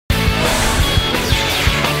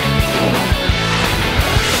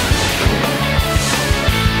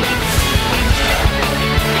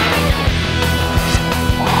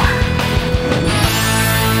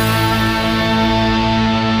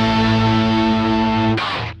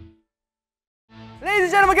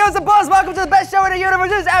gentlemen, give us a buzz. Welcome to the best show in the universe.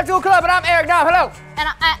 This is Absolute Club, and I'm Eric now. Hello.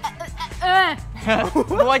 And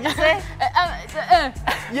what'd you say?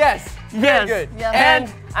 Yes. Yes. Good. Yes.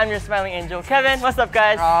 And I'm your smiling angel, Kevin. What's up,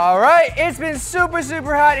 guys? All right. It's been super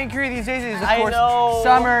hot in Korea these days. It is, of course,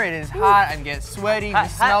 summer. It is hot and get sweaty. We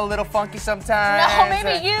smell a little funky sometimes. No,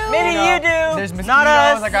 maybe you. Maybe you do. There's mosquitoes. Not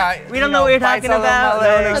us. Like we don't know what you're talking about.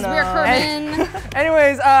 Because we're Korean.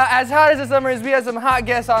 Anyways, as hot as the summer is, we had some hot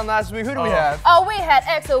guests on last week. Who do we have? Oh, we had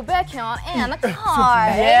EXO, Baekhyun, and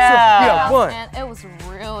Kai. Yeah. And it was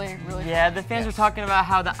really Yeah, the fans were talking about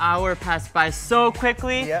how the hour passed by so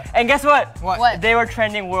quickly. Yep. And guess what? What? They were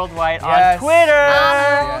trending worldwide on Twitter.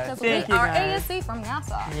 Because we are ASC from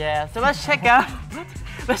NASA. Yeah, so let's check out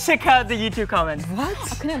the YouTube comments. What?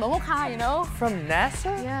 그냥 넘어가, you know? From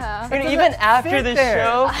NASA? Yeah. I mean, even after the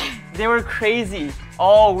show, they were crazy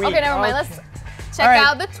all week. Okay, never mind. Let's check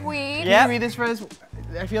out the tweet. Can you read this for us?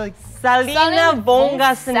 I feel like Salina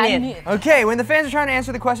Bongasnit. Okay, when the fans were trying to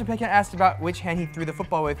answer the question, Baekhyun asked about which hand he threw the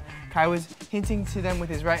football with. Kai was hinting to them with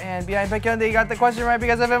his right hand. Behind Baekhyun, they got the question right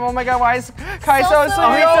because of him. Oh my God, why is Kai so sweet?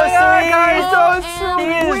 Oh, he's so sweet. Kai is so sweet.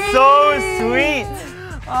 He is so sweet.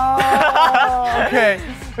 Oh, okay,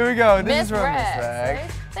 here we go. This is from Miss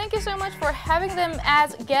Rag. Thank you so much for having them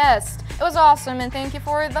as guests. It was awesome, and thank you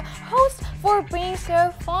for the host for being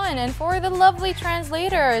so fun, and for the lovely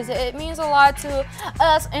translators. It means a lot to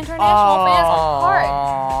us international fans at heart.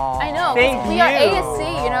 I know. Thank we you. are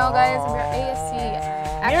ASC, you know, guys. We are ASC.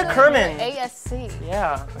 You're Kerman. We're ASC.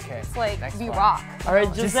 Yeah. Okay. It's like we rock. All right,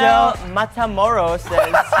 Giselle Matamoro says.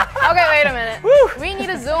 Okay, wait a minute. We need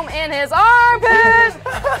to zoom in his armpit.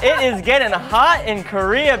 It is getting hot in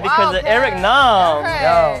Korea because of Eric Nam.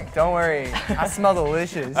 No, don't worry. I smell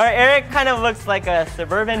delicious. All right, Eric kind of looks like a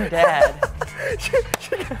suburban dad.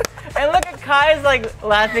 And look at Kai's like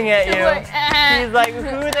laughing at you. He's like,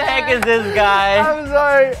 who the heck is this guy? I'm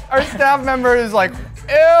sorry. Our staff member is like,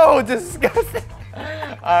 ew, disgusting.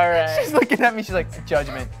 All right. She's looking at me. She's like,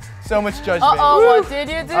 judgment. So much judgment. What did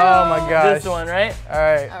you do? Oh my gosh. This one, right? All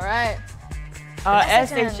right. All right.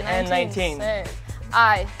 SHN19.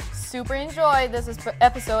 I super enjoyed this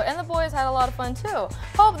episode, and the boys had a lot of fun too.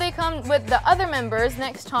 Hope they come with the other members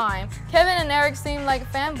next time. Kevin and Eric seem like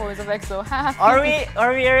fanboys of EXO. Are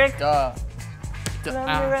we, Eric? Duh. Love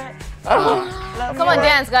me right. Come on,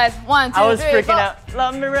 dance, guys. 1, 2, 3, I was 4. freaking out.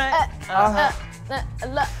 Love me right. All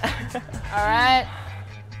right.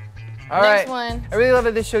 All Next right. one. I really love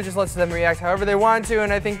that this show just lets them react however they want to,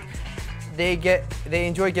 and I think they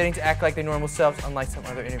enjoy getting to act like their normal selves, unlike some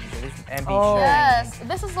other interviews. This is from MB. Yes,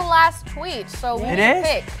 this is the last tweet, so we need to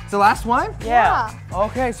pick. It's the last one? Yeah.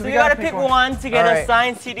 Okay, so we gotta pick one to get a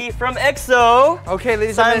signed CD from EXO. Okay,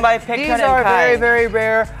 ladies signed and gentlemen, by Baekhyun these and are Kai. very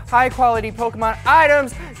rare, high-quality Pokemon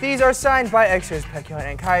items. These are signed by EXO's Baekhyun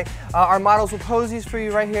and Kai. Our models will pose these for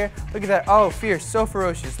you right here. Look at that. Oh, fierce, so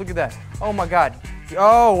ferocious. Look at that. Oh my God.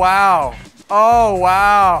 Oh wow. Oh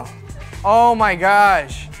wow. Oh my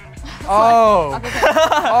gosh. Oh.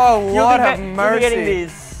 Lord have mercy. You'll be getting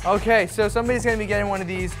these. Okay, so somebody's gonna be getting one of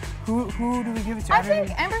these. Who do we give it to? I think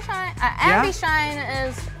Amber Shine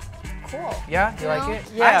is cool. Yeah, you like it?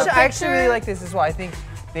 Yeah. I actually really like this as well. I think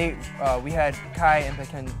we had Kai and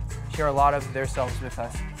Baekhyun share a lot of themselves with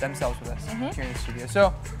us here in the studio.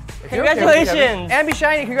 So, congratulations! Ambi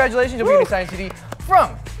Shiny, congratulations! You'll be getting a signed CD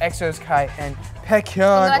from EXO's Kai and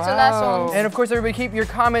Baekhyun. Congratulations! And of course, everybody keep your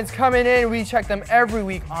comments coming in. We check them every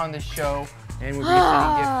week on the show, and we'll be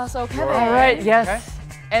sending gifts. So Kevin. All right, yes. Okay.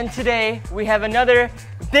 And today we have another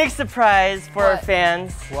big surprise for our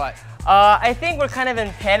fans. What? I think we're kind of in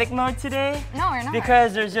panic mode today. No, we're not.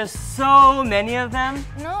 Because there's just so many of them.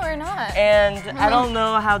 No, we're not. And I don't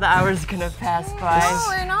know how the hour's gonna pass by. No,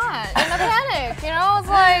 we're not. In a panic, you know? It's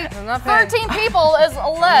like 13 people is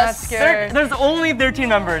less. There's only 13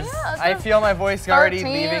 members. Yeah, I feel my voice already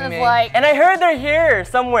leaving me. And I heard they're here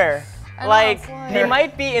somewhere. Like, they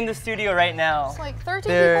might be in the studio right now. It's like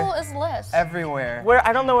 13 people is less. Everywhere. Where?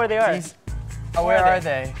 I don't know where they are. Where are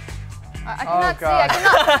they? I cannot see.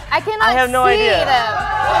 I cannot I have no see idea. them.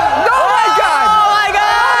 Oh my God! Oh my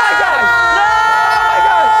God!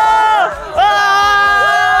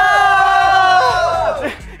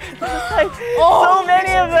 So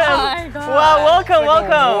many of them. Wow, welcome.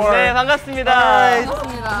 네, 반갑습니다.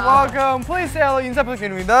 Welcome. Please say hello. 인사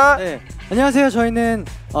부탁드립니다. 네, 안녕하세요. 저희는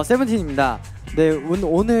세븐틴입니다. 네,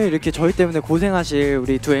 오늘 이렇게 저희 때문에 고생하실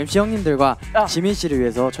우리 두 MC 형님들과 지민 씨를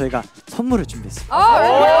위해서 저희가 선물을 준비했습니다.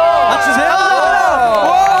 맞추세요?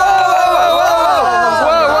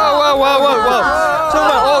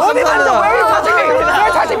 정말 감사합니다. Where are you touching me?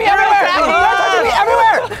 You're touching me everywhere. You're touching me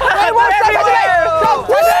everywhere. Stop touching me. Stop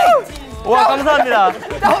touching me. 와, 감사합니다.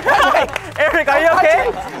 Don't touch me. Eric, are you okay?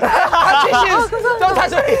 Tissues. Don't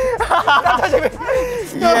touch me. Don't touch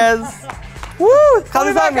me. Yes. Woo! I'll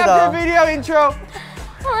be back after the video intro.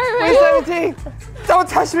 Wait, 17. Don't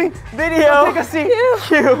touch me. Video. Take a seat.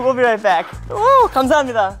 Q. We'll be right back. Woo!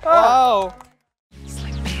 감사합니다. Oh.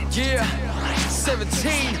 Yeah,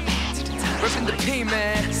 17, ripping the P,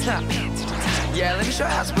 man. Stop. Yeah, let me show you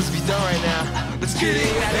how it's supposed to be done right now. Let's get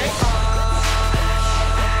it.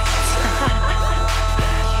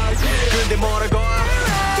 근데 뭐라고?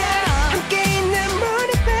 함께 있는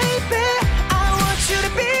money, baby. I want you to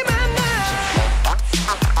be my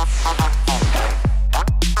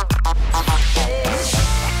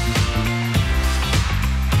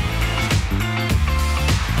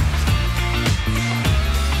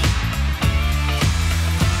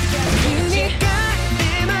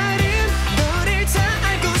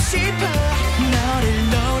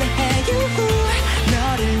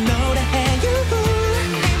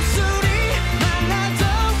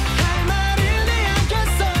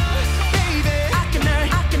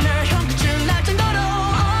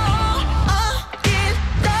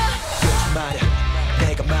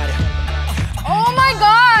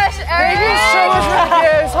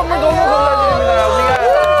선물 너무 감사드립니다. We got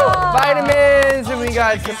vitamins and we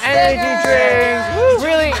got some energy drinks.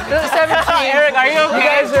 Really, the 17. Eric, are you okay? You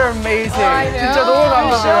guys are amazing. 진짜 너무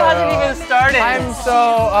The show hasn't 감사드려요. even started. I'm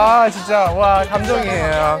so 진짜 와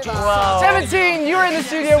감동이에요. Wow. 17, you are in the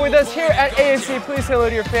studio with us here at AFC. Please say hello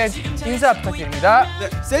to your fans. 인사 부탁드립니다.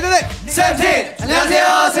 세븐틴! 세븐틴!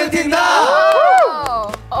 안녕하세요, 세븐틴입니다.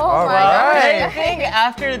 Oh my Alright. I think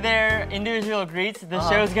after their individual greets, the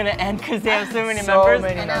show's gonna end because they have so many So members.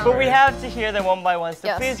 many members. But we have to hear them one by one. So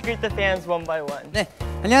Yes. please greet the fans one by one. 네,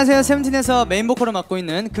 안녕하세요. 세븐틴에서 메인 보컬을 맡고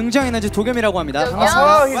있는 긍정 에너지 도겸이라고 합니다. 도겸. 반갑습니다.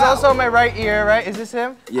 Oh, he's also on my right ear, right? Is this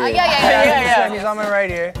him? Yeah. Yeah. He's on my right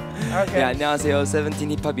ear. Okay. 네, 안녕하세요.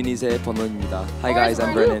 세븐틴 힙합 유닛의 번호입니다. Hi guys,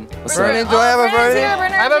 I'm Vernon. What's up? Vernon, do I have a Vernon? Here,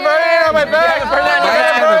 Vernon's I have a Vernon on my back. Vernon, you got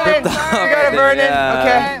a Vernon. You got a Vernon. Yeah.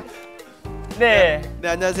 Okay. 네. 네,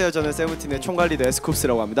 안녕하세요. 저는 세븐틴의 총괄리더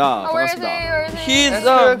에스쿱스라고 합니다. Oh, where is he? 반갑습니다. Where is he? He's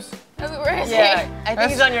Where is he? yeah. I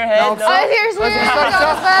think he's on your head. No, No? Oh, seriously? Let's It's stop, on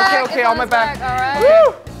stop. his back. Okay, It's on my his back. Alright.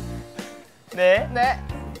 네. 네.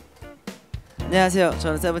 안녕하세요.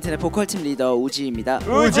 저는 세븐틴의 보컬팀 리더 우지입니다.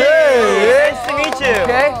 우지. Nice to meet you.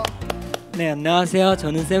 Okay. 네, 안녕하세요.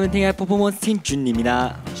 저는 세븐틴의 퍼포먼스 팀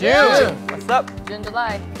준입니다. June. What's up? June,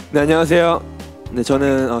 July. 네, 안녕하세요. 네,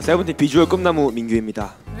 저는 세븐틴 비주얼 꿈나무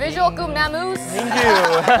민규입니다. Visual 꿈나무스.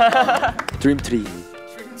 Dream Tree.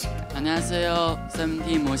 안녕하세요.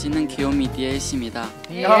 세븐틴 멋있는 귀요미 DLC입니다.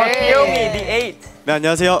 귀요미, the 8. 네,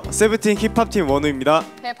 안녕하세요. 세븐틴 힙합팀 원우입니다.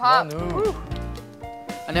 힙합.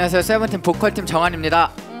 안녕하세요. 세븐틴 보컬팀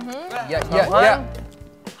정한입니다. Yeah.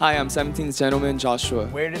 Hi, I'm Seventeen's gentleman Joshua.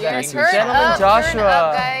 Where did Yeah, that turn Gentleman up, Joshua. turn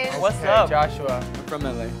up, guys. What's Okay, up? Joshua. I'm from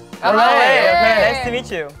LA. LA. Hey. Okay, nice to meet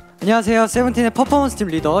you. 안녕하세요. 세븐틴의 퍼포먼스 팀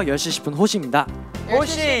리더 10시 10분 호시입니다.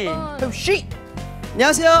 호시. She.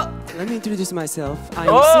 안녕하세요. Let me introduce myself. I'm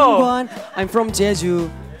Oh. 승관. I'm from Jeju.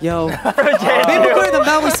 Yo. 메인 보컬을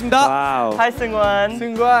담당하고 있습니다. Wow. Hi, 승관.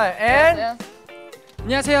 승관 and Yes.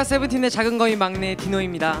 안녕하세요. 세븐틴의 작은 거인 막내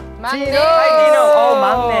디노입니다. 막내. Hi, Dino. Oh,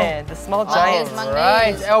 막내, the small giant. 막내.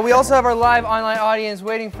 right. We also have our live online audience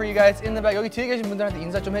waiting for you guys in the back. 여기 뒤에 계신 분들한테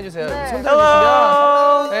인사 좀 해주세요. 네. 손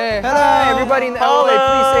Hello. 들어주시면. Hey, hi, everybody in the LA,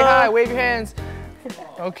 please say hi. Wave your hands.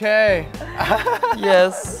 Okay.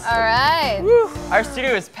 Yes. All right. Our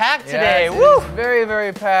studio is packed today. Yes, Woo. it's very,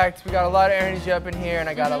 very packed. We got a lot of energy up in here, and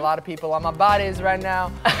I got a lot of people on my bodies right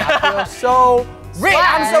now. I feel so rich.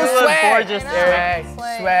 I'm so You look swag. gorgeous, Eric.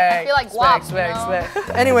 Swag. I feel like guap, swag, you know?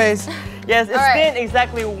 swag. Anyways, Yes, it's Alright. been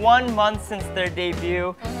exactly 1 month since their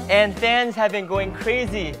debut, and fans have been going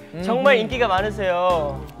crazy. 정말 인기가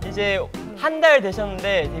많으세요. 이제 한 달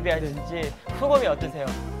되셨는데 데뷔하신지 소감이 어떠세요?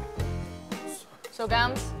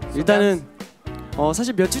 소감스. 일단은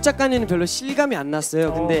사실 몇 주차까지는 별로 실감이 안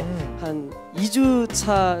났어요. 근데 한 2주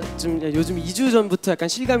차쯤 요즘 2주 전부터 약간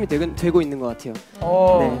실감이 되고 있는 것 같아요.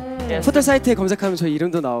 네. Yes. 포털 사이트에 검색하면 저희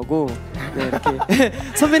이름도 나오고 네, 이렇게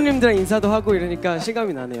선배님들랑 인사도 하고 이러니까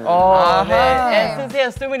실감이 나네요. And since they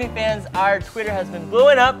have so many fans, our Twitter has been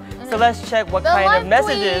blowing up. So let's check what The kind of live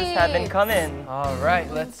messages have been tweets. coming. all right,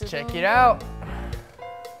 let's check it out.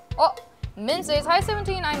 Oh, Min says, "Hi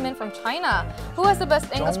 17, I'm Min from China. Who has the best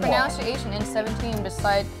English pronunciation in 17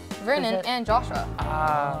 besides Vernon and Joshua?"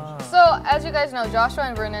 So as you guys know, Joshua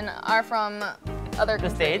and Vernon are from other The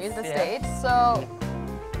countries, States, the yeah. States. So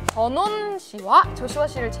전원 씨와 조슈아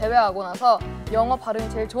씨를 제외하고 나서 영어 발음이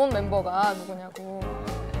제일 좋은 멤버가 누구냐고.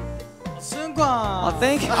 승관.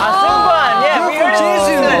 Thank you. 승관, yeah, we heard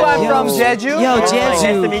Jeju. you. I'm from Jeju. Yo, Nice to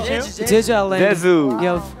Jeju. meet you. 제주 LA. Jeju.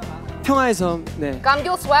 Yo, 평화의 섬. 네.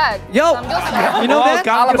 감교 swag. Yo. 감교 swag. You know that?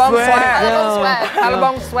 Alabang swag. Alabang swag.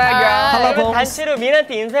 Alabang swag. 그러면 단체로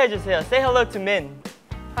민한테 인사해 주세요. Say hello to Min.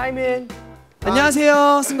 Hi, Min.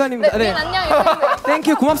 안녕하세요, 승관입니다. 네, 안녕.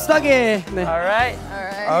 Thank you, 고맙습하게. 네. Alright.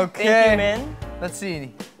 Okay. Thank you, Min. Let's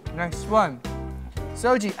see. Next one.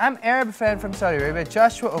 Soji, I'm Arab fan from Saudi Arabia.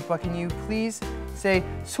 Joshua Oppa, can you please say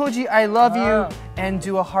Soji, I love you, and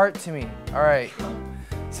do a heart to me? All right.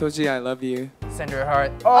 Soji, I love you. Send her a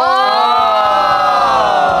heart.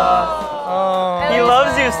 He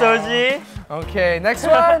loves you, Soji. Okay, next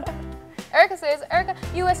one. Erica says, Erica,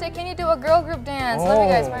 USA, can you do a girl group dance? Love you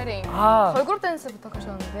guys fighting. 걸그룹 댄스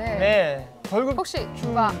부탁하셨는데. 네. 걸그룹 혹시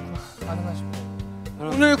춤바 가능하십니까?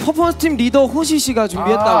 오늘 퍼포먼스 팀 리더 호시 씨가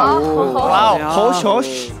준비했다고. 와우.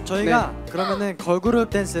 허셔쉬. 저희가 그러면은 걸그룹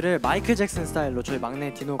댄스를 마이클 잭슨 스타일로 저희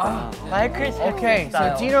막내 디노가 마이클 잭슨 Okay, so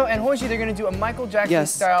style. Dino and Hoshi, they're gonna do a Michael Jackson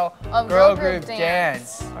Yes. style Of girl girl group group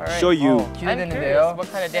dance. Alright. Show you. I'm curious 기대되는데요. what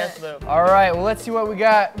kind of dance though. All right, well let's see what we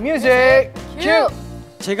got. Music. Cue.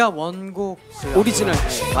 제가 원곡 오리지널.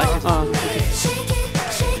 마이클 잭슨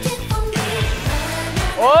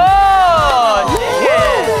오!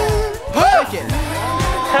 Shake it.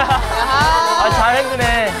 아,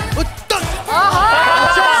 잘했네.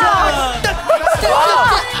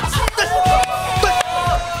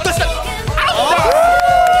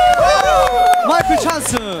 마이클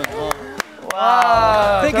찬스.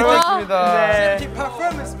 와, Thank you, 잘했습니다. 네.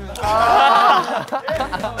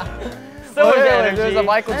 So much There's a energy.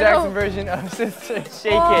 Michael Jackson version of Sister.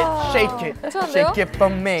 Shake it. Shake it. 괜찮은데요? Shake it for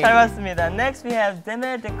me. 잘 봤습니다. Next we have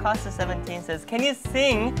Demer de Costa 17 says, Can you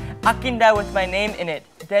sing 아낀다 with my name in it?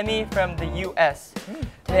 Demi from the US.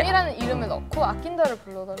 데미라는 이름을 넣고 아낀다를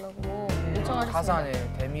불러달라고 요청하셨습니다. 가사네.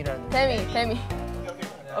 데미라는. 데미.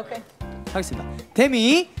 Okay. 하겠습니다.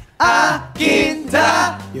 데미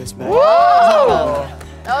아낀다. Yes, man.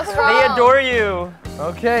 That was strong. They adore you.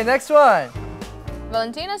 Okay, next one.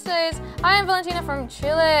 Valentina says, I am Valentina from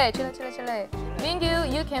Chile. Chile. Mingyu,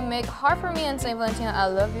 you can make heart for me and say Valentina, I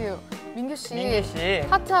love you. 민규 씨. 민규 씨.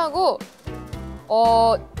 하트하고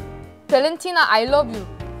Valentina, I love you.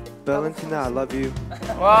 Valentina, I love you.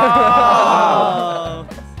 Wow.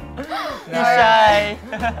 He's shy.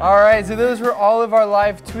 All right, so those were all of our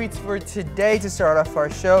live tweets for today to start off our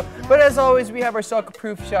show. But as always, we have our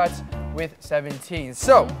self-proof shots with 17.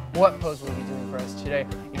 So, what pose will you be doing for us today?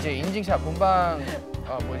 이제 인증샷 본방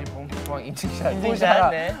본방 인증샷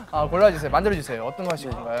네. 골라주세요. 만들어주세요. 어떤 거 하실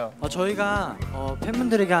건가요? 저희가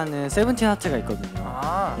팬분들에게 하는 세븐틴 하트가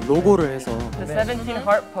있거든요. 로고를 해서 The 17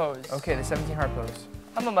 heart pose. Okay, the 17 heart pose.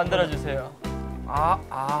 한번 만들어 주세요.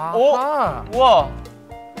 오, 우와.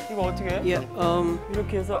 이거 어떻게 해? Yeah,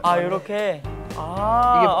 이렇게 해서 이렇게.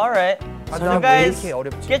 alright. So 왜 guys, 이렇게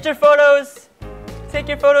어렵지? get your photos. Take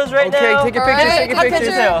your photos right Okay, now. take a picture, take a picture.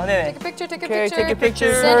 주세요. 네. Take a picture. Okay, take a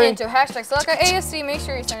picture. Send it to #SelectASC. Make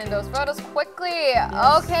sure you send in those photos quickly.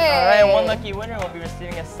 Okay. Alright, one lucky winner will be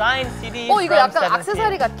receiving a signed CD 이거 from 약간 17.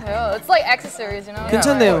 액세서리 같아요. It's like accessories, you know?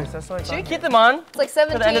 괜찮네요. Should we keep them on It's like to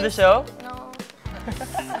 17. the end of the show? No.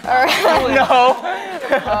 Alright. No.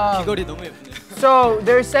 귀걸이 너무 예쁘네요. So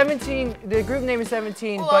there's 17. The group name is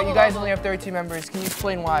 17, but you guys only have 13 members. Can you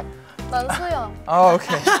explain why? 난 수야.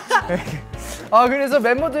 Okay. 그래서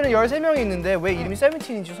멤버들은 13명이 있는데 왜 이름이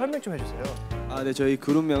 17인지 설명 좀 해주세요. 네, 저희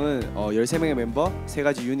그룹명은 13명의 멤버,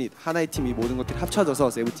 3가지 유닛, 하나의 팀 이 모든 것들이 합쳐져서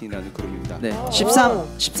세븐틴이라는 그룹입니다. 네,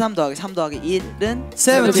 13 더하기 3 더하기 1은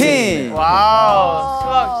세븐틴. 와우,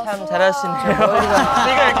 수학 참 잘하시네요.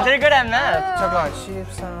 They're good at math. 잠깐,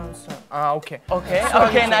 13. Okay.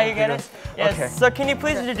 Okay, now you get it. Yes. Okay. So can you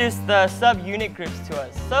please introduce the sub-unit groups to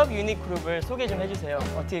us? Sub-unit 그룹을 소개 좀 해주세요.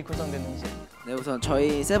 어떻게 구성됐는지. 네, 우선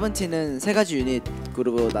저희 세븐틴은 3가지 유닛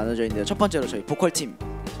그룹으로 나눠져 있는데요. 첫 번째로 저희 보컬 팀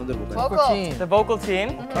손들어 볼까요? Vocal. The vocal team.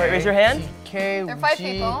 Alright, raise your hand. DK, There are 5 우지,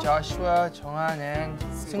 people. Joshua, 정한, and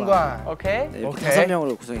승관. Okay. 네, 이렇게 오케이.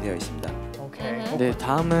 5명으로 구성이 되어 있습니다. Okay. 네,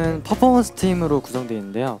 다음은 퍼포먼스 팀으로 구성되어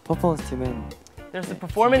있는데요. 퍼포먼스 팀은 There's the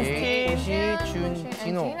performance team. 우지, 준,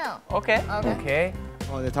 디노. Okay. Okay.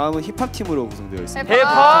 네, 다음은 힙합 팀으로 구성되어 있습니다. Hip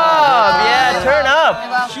hop. Yeah, turn up.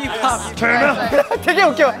 힙합. Turn up. 되게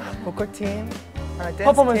웃겨. 보컬 팀. 댄스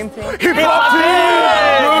퍼포먼스 팀. 팀. 힙합 팀.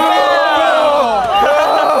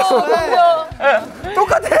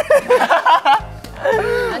 똑같아.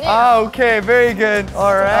 Okay, very good.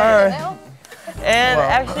 All right. And Wow.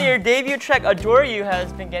 actually, your debut track "Adore You"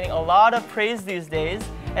 has been getting a lot of praise these days.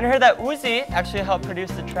 And I heard that Uzi actually helped produce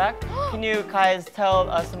the track. Can you guys tell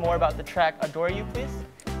us more about the track "Adore You," please?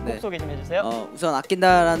 네. 곡 소개 좀 해주세요. 우선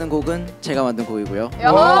아낀다라는 곡은 제가 만든 곡이고요.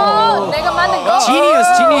 야호, 내가 만든 거.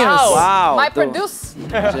 Genius. 와우. My 또 produce.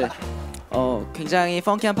 이제 굉장히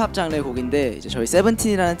펑키한 팝 장르의 곡인데 이제 저희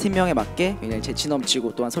세븐틴이라는 팀명에 맞게 굉장히 재치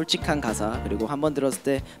넘치고 또한 솔직한 가사 그리고 한 번 들었을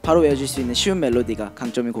때 바로 외워질 수 있는 쉬운 멜로디가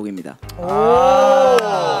강점인 곡입니다.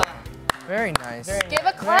 Very nice. Give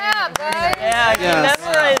a clap, guys. Yeah, you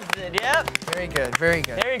memorized it. Yep. Very good. Very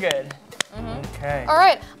good. Very good. Okay. All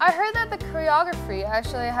right, I heard that the choreography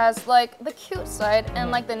actually has like the cute side and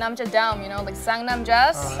like the namjadown, you know, like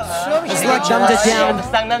sangnamjas. It's like namjadown. The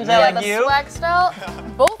쌍남자 Yeah, like the you. swag style,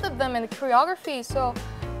 both of them in the choreography. So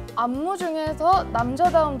안무 중에서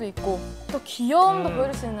남자다움도 있고 또 귀여움도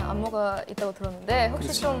보여줄 수 있는 안무가 있다고 들었는데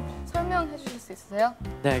혹시 좀 설명해 주실 수 있으세요?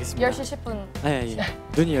 네, 알겠습니다. 10시 10분. 네, 예.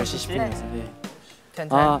 눈이 10시 10분이어서. 예. 10.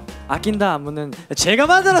 아낀다 안무는 제가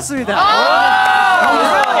만들었습니다.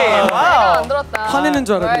 내가 만들었다. 화내는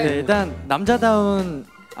줄 알았네. 네, 일단 남자다운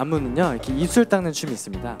안무는요 이렇게 입술 닦는 춤이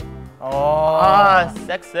있습니다.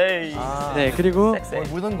 섹시. 네, 그리고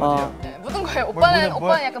묻은 거죠. 네, 묻은 거예요. 오빠는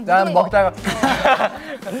약간 난 묻는 거. 먹다가.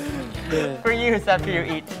 네. For use after you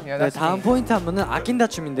eat. Yeah, 네, that's 다음 me. 포인트 안무는 아낀다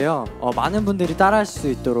춤인데요. 많은 분들이 따라할 수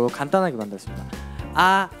있도록 간단하게 만들었습니다.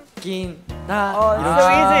 아낀다. So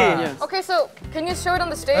easy. Okay, so can you show it on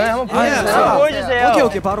the stage? 네, 한번 한번 보여주세요.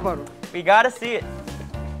 오케이 바로. We gotta see it.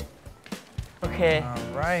 Okay.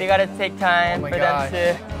 Right. They gotta take time Oh my for God.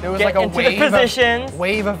 them There to was get like a into the positions.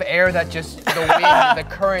 wave of air that just the wind, the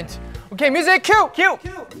current. Okay, music, cue. Cute.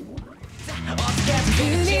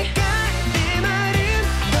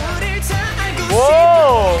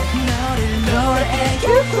 Whoa.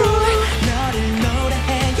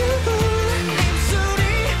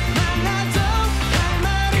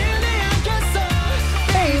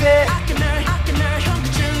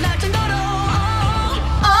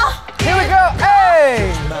 Here we go. Hey.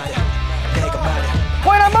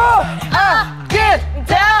 Point more. Get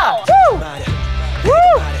down. Woo.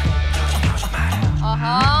 Woo.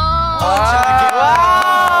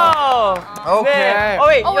 Wow. Okay. 네.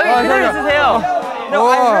 wait. 여기 그대로 있으세요. No,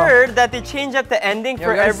 I Whoa. heard that they change up the ending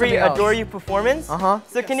for we got every something else. Adore You performance.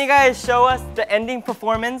 So can you guys show us the ending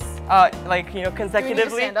performance, like you know, Do we need to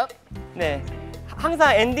consecutively? stand up? 네.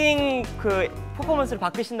 항상 엔딩 그 퍼포먼스를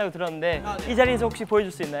바꾸신다고 들었는데 이 자리에서 혹시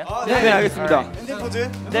보여줄 수 있나요? 네, 알겠습니다.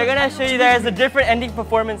 They're gonna show you guys the different ending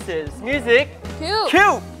performances. Music, Cute.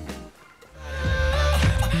 cue.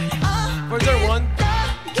 Version 1.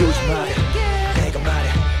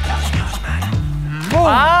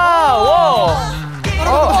 Wow.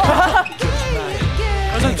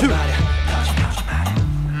 Version 2.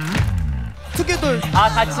 Together.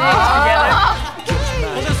 같이 together.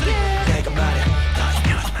 Version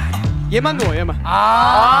 3. 얘만 누워 얘만.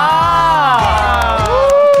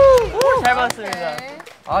 잘 봤습니다.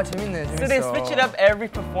 재밌네. So they switch it up every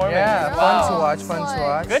performance. Yeah, fun to watch. Fun to Nice.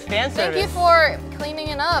 watch. Good fan Thank you service. for cleaning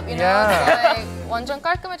it up. You know, Yeah. it's like 완전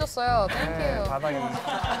깔끔해졌어요. Thank you.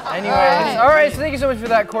 Anyways, all right. So thank you so much for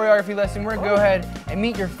that choreography lesson. We're gonna go ahead and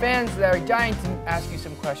meet your fans that are dying to ask you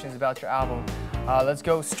some questions about your album. Let's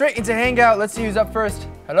go straight into Hangout. Let's see who's up first.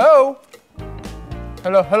 Hello.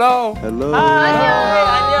 Hello. Hello. Hello.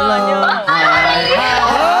 안녕.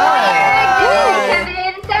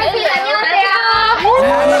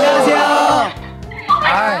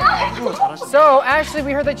 Hi. So, Ashley,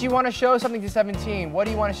 we heard that you want to show something to 17. What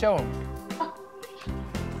do you want to show them?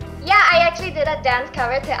 Yeah, I actually did a dance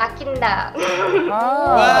cover to Akinda.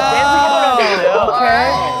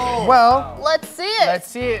 Okay. Well, Let's see it. let's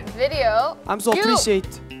see it. Video. I'm so Cute.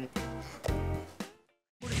 appreciate.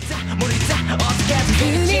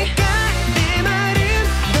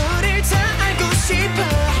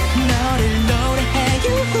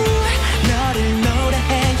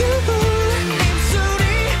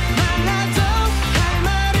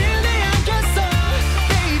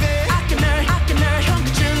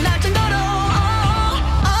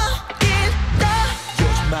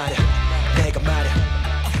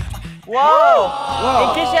 Wow.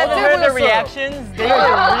 In case you haven't heard the reactions, they were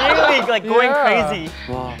really like going crazy.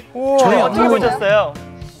 와, 저희 어떻게 보셨어요?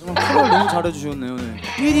 프로 너무 잘해주셨네요 오늘.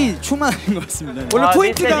 삘이 충만한 것 같습니다. 원래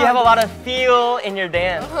they said you have a lot of feel in your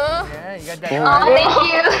dance. Yeah, you got that. Oh, thank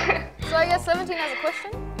you. So I guess 17 has a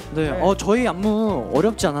question. 네, 저희 안무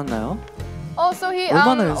어렵지 않았나요? Oh, so he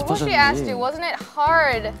얼마나 Hoshi asked 연습하셨는지. you, wasn't it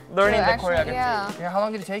hard? Learning to the actually- choreography. Yeah. Yeah, how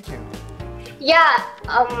long did it take you? Yeah,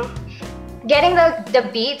 getting the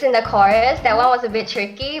beats in the chorus, that one was a bit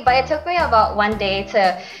tricky, but it took me about one day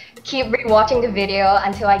to keep rewatching the video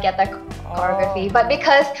until I get the choreography. But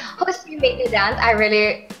because Hoshi made me dance, I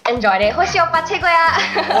really enjoyed it. Hoshi 오빠 최고야.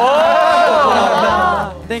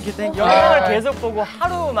 Thank you. 영상을 계속 보고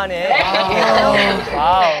하루 만에.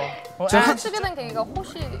 와우. 춤 추게 된 계기가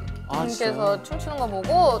호시님께서 춤추는 거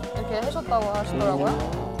보고 이렇게 하셨다고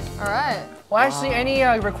하시더라고요. All right. Well, actually, any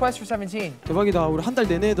requests for 17? 대박이다. 우리 한 달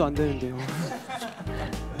내내 해도 안 되는데요.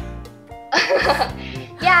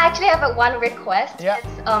 Yeah, I actually have one request. Yeah.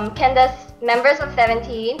 It's, can the members of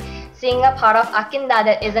 17 sing a part of Akinda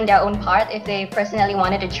that isn't their own part if they personally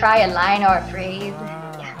wanted to try a line or a phrase?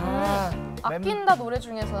 아낀다 노래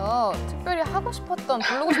중에서 특별히 하고 싶었던,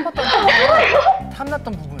 부르고 싶었던 부분.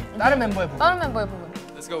 탐났던 부분. 다른 멤버의 부분. 다른 멤버의 부분.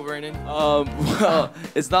 Let's go, Vernon. Well,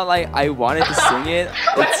 it's not like I wanted to sing it.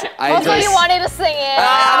 It's I Also, just you wanted to sing it.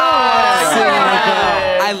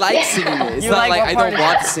 I like singing it. It's not like I don't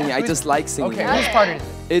want to sing it. I just like singing Okay, it. whose part is it?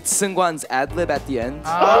 It's Seungwan's ad lib at the end.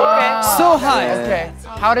 Okay. So high. Okay.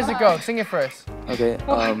 How does it go? Sing it first. Okay.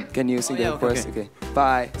 Can you sing the first? Okay.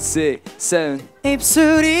 5, 6, 7.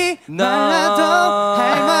 입술이 말라도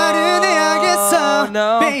할 말은 해야겠어.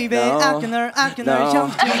 No. Baby, 아껴 널 No.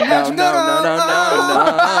 형준을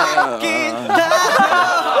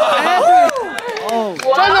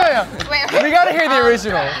잠깐만요. Wait, We gotta hear the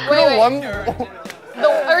original. Wait. One. the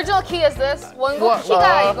original key is this. 원곡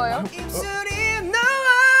키가 이거요.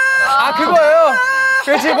 아 그거예요.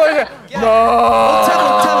 그렇지 버리세요. No.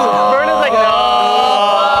 Vernon's like no.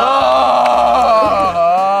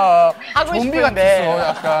 하고 좀비 싶은데. 같았어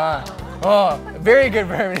약간. Very good,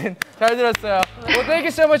 Vernon. 잘 들었어요. Well, thank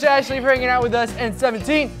you so much, Ashley, for hanging out with us. And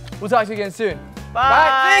 17, we'll talk to you again soon.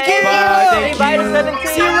 Bye. Thank you. Bye. Bye to 17.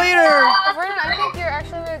 See you later. Vernon, I think you're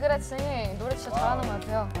actually very good at singing. 노래 진짜 잘하는 것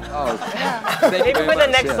같아요. Oh, Maybe for the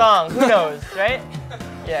next song. Who knows, right?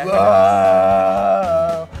 Yeah.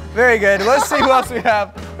 Whoa. Very good. Let's see who else we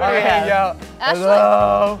have. Our hangout. Ashley.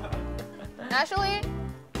 Hello. Ashley?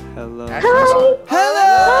 Hello.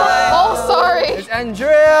 Hello. Oh, sorry. It's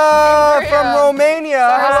Andrea from Romania.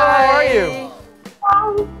 Hello. How are you?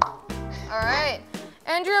 All right.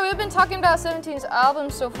 Andrea, we've been talking about 17's album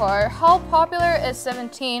so far. How popular is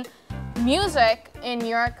 17 music in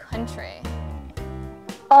your country?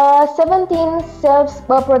 17's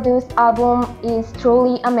self-produced album is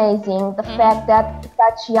truly amazing. The fact that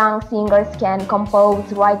such young singers can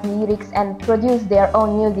compose, write lyrics, and produce their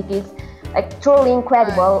own music is like truly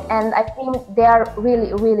incredible. And I think they are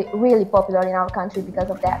really popular in our country because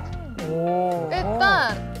of that.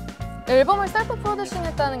 일단 앨범을 셀프 프로듀싱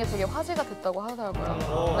했다는 게 되게 화제가 됐다고 하더라고요.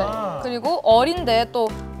 네. 그리고 어린데 또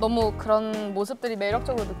너무 그런 모습들이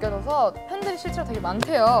매력적으로 느껴져서 팬들이 실제로 되게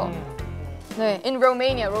많대요. 네, in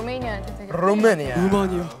Romania. 로마니아한테 되게 Romania.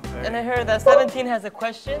 루마니아. And I heard that 17 has a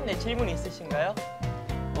question. 네, 질문 있으신가요?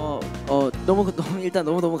 일단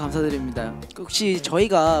너무 감사드립니다. 혹시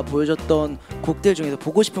저희가 보여줬던 곡들 중에서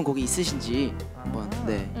보고 싶은 곡이 있으신지 한번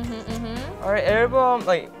네. Our album,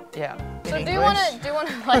 like, yeah. So do you want to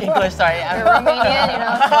like English, sorry. Romanian, you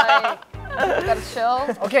know, like gotta chill.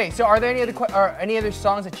 Okay, so are there any other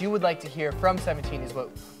songs that you would like to hear from 17 is what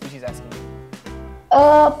she's asking.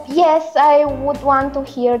 Yes, I would want to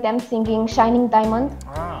hear them singing Shining Diamond.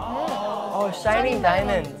 Oh, Shining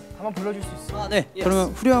Diamond. 한번 불러줄 수 있어? 네.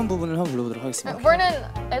 그러면 후렴 부분을 한번 불러보도록 하겠습니다. Vernon,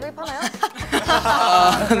 애들 파나요?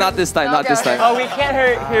 Not this time. Not this time. Oh, we can't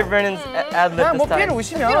hear Vernon's ad-lib 그냥 this 뭐 time. 피해를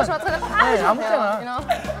오시면 필요 없으면 네, 아무 때나.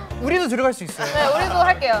 우리도 들어갈 수 있어요. 네, 우리도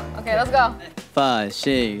할게요. Okay, let's go. 5,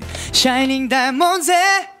 6. Shining diamonds.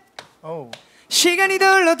 Oh. 시간이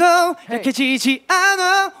흘러도 약해지지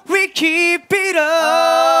않아. We keep it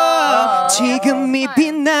up. 지금이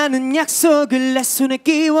빛나는 약속을 내 손에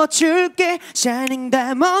끼워줄게. Shining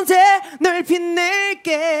diamonds, 널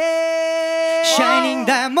빛낼게. Shining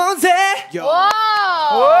diamonds. Wow!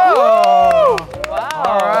 Whoa! Wow.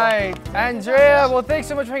 All right, Andrea. Well, thanks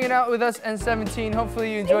so much for hanging out with us and 17.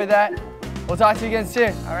 Hopefully you enjoyed that. We'll talk to you again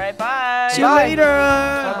soon. All right, bye. See you later.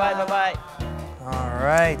 Bye-bye. All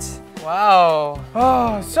right. Wow.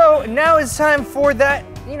 Oh, so now it's time for that,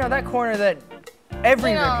 that corner that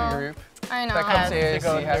every rookie group I know. that comes to Has to ASC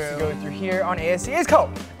go has to through. go through here on ASC. It's called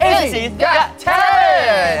ASC's ASC's Got Got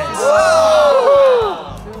Talent.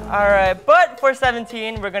 All right, but for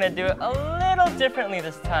 17, we're gonna do it a little differently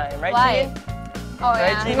this time, right, Why? Jean? Oh,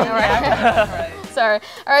 Right, yeah. Jean? Right. Sorry.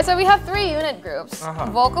 All right, so we have 3 unit groups,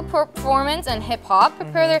 vocal performance and hip hop.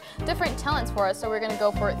 Prepare their different talents for us, so we're gonna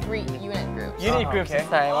go for 3 unit groups. Unit groups this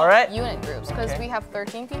time, all right? Unit groups, because we have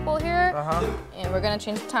 13 people here, and we're gonna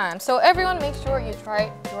change the time. So everyone, make sure you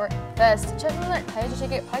try your best. 최선을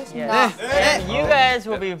다해주시길 바라겠습니다. And you guys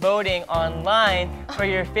will be voting online for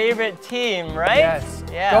your favorite team, right? Yes.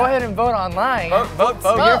 Yeah. Go ahead and vote online. Vote.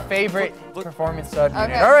 For your favorite performance stud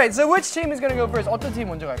unit. Okay. All right, so which team is going to go first? 어떤 팀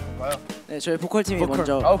먼저 갈 건가요? 네, 저희 보컬 팀이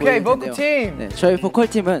먼저 Okay, 보여드릴 vocal 텐데요. team. 네, 저희 보컬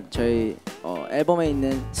팀은 저희 앨범에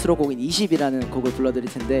있는 수록곡인 20이라는 곡을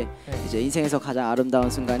불러드릴 텐데 이제 인생에서 가장 아름다운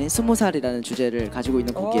순간인 20살이라는 주제를 가지고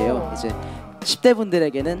있는 곡이에요. 이제 10대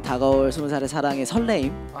분들에게는 다가올 20살의 사랑의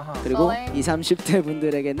설레임, 그리고 설레임. 20, 30대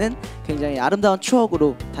분들에게는 굉장히 아름다운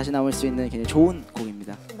추억으로 다시 남을 수 있는 굉장히 좋은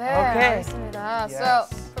곡입니다. 네, Okay. 알겠습니다. So,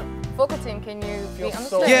 vocal team, can you be on the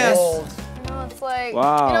stage? Yes. You know, it's like,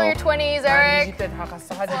 Wow. you know, your 20s, Eric. 20대 다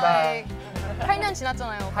갔어. It's 하지마. like 8년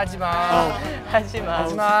지났잖아요. 하지마. 하지마.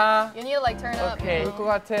 하지마. You need to like turn up. Okay. 그럴 것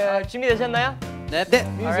같아. 준비되셨나요? 네.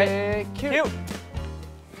 뮤직 큐.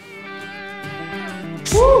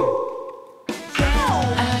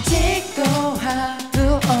 아직도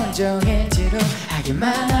하루 온종일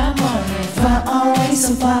지루하기만 한 morning Far away,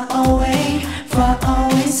 so far away Far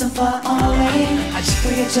away, so far away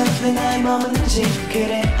아직도 예전에 나의 머무는지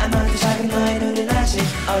그래 아마도 작은 너의 눈은 아직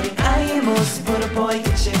어린 아이의 모습으로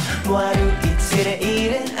보이겠지 뭐 하루 이틀의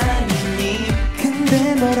일은 아니니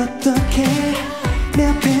근데 널 어떡해 내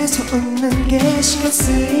앞에서 웃는 게 신경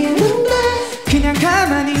쓰이는데 그냥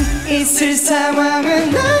가만히 있을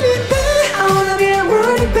상황은 아닌데 I wanna be a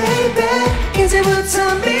morning baby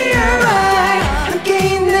이제부터 be alright 함께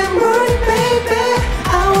있는 morning baby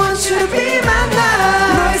I want you to be my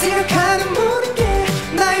night 널 생각하는 모든 게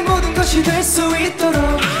나의 모든 것이 될 수 있도록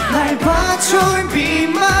날 봐줘 and be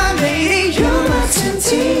my lady You're my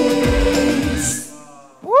tease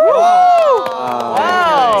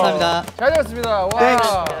감사합니다. 잘 들었습니다.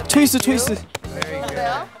 와. 초이스.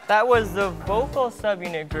 That was the vocal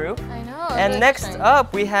subunit group. I know. And really next interesting.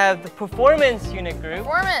 up, we have the performance unit group.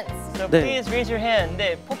 Performance. So 네. please raise your hand.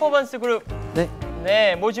 네, 퍼포먼스 그룹. 네.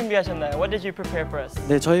 네, 뭐 준비하셨나요? What did you prepare for us?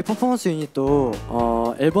 네, 저희 퍼포먼스 유닛도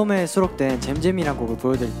앨범에 수록된 잼잼이란 곡을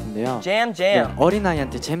보여드릴 텐데요. Jam 네, Jam.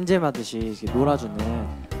 어린아이한테 잼잼하듯이 이렇게 놀아주는 네,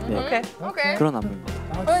 Okay. Okay. 그런 안무입니다.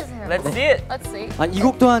 보여주세요. Let's see it. Let's see. 이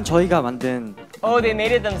곡 또한 저희가 만든 Oh, they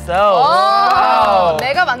made it themselves. 오,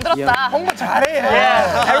 내가 만들었다. 홍보 잘해.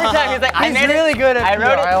 Yeah. Every time he's like, I He's made really it. good at I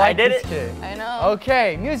wrote it. PR. I I like did this it. kid. I know.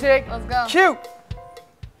 Okay, music Let's go. cue.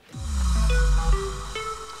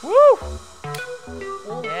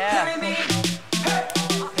 Yeah.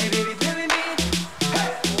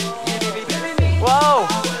 Whoa.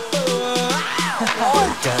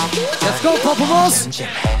 Let's go 퍼포먼스!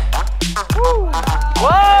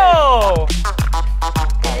 Whoa.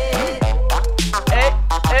 Hey,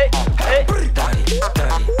 hey, hey.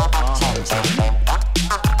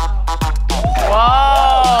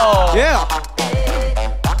 Wow. Yeah.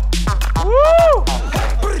 Woo.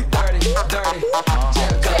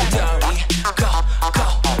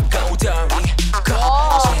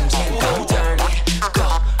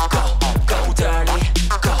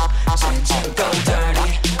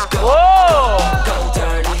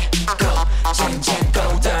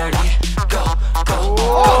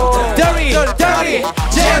 Dirty.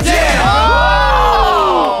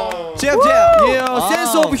 Jam. Yeah.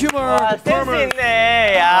 Sense of humor. 와, 센스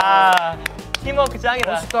있네. 야. 팀워크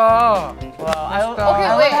짱이다. 멋있다. Wow. I Okay,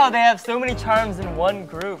 love wait. how they have so many charms in one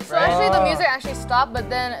group, So right? actually the music actually stopped, but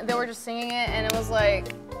then they were just singing it, and it was like,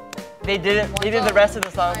 They did the rest of the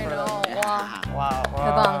song I for know. them. Wow. Wow.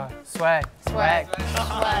 와, swag. Swag.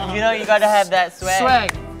 You know you gotta have that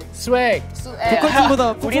swag. Swag.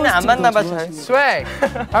 보컬팀보다 우리는 안 만나봐 잘. Swag.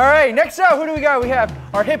 All right, next up, who do we got? We have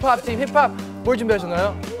our hip hop team. Hip hop. 뭘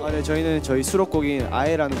준비하셨나요? 네, 저희는 저희 수록곡인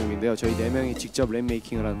아에라는 곡인데요. 저희 4명이 직접 랩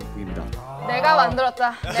메이킹을 하는 곡입니다. 내가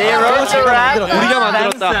만들었다. They wrote the rap. 우리가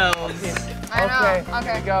만들었다. I know. Okay,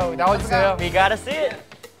 here we go. 나와주세요. We gotta see it.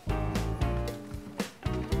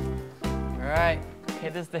 All right. Okay,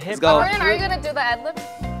 this is the hip go. hop. Jordan, are you gonna do the ad lib?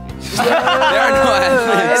 There are no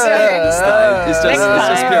athletes. It's just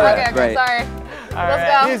pure Okay, rap. okay, Right. sorry. All Let's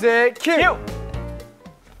right. go. Music cue.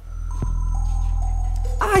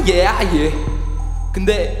 Yeah.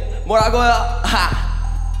 근데 뭐라고요? 하.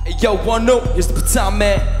 Yo, one note, here's the baton,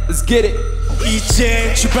 man. Let's get it.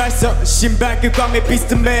 이제 출발선 신발끈 꽝매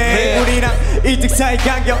비스듬해 우리랑 1등 사이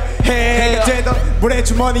간격해 그때던 물에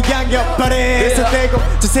주머니 양옆 발에서 대고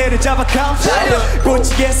자세를 잡아 카운트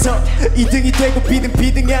꼴찌에서 2등이 되고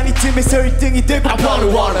비등비등이 아닌 틈에서 1등이 되고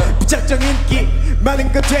무작정 인기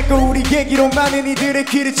많은 건 됐고 우리 얘기로 많은 이들의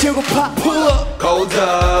귀를 채우고 파 Pull up Hold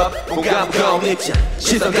up. 뭔가 무거운 입장.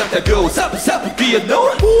 시선 같다고 사부사부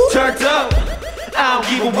뛰어놀아. Turned up. I don't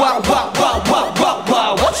give a wow.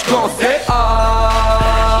 What you gonna say?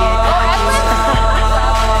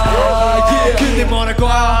 근데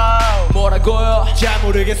뭐라고요? 잘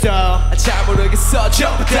모르겠어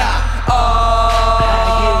전부 다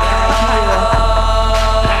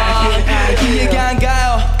이해가 안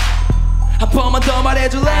가요. 한 번만 더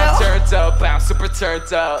말해줄래요? Turned up, I'm super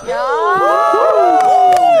turned up.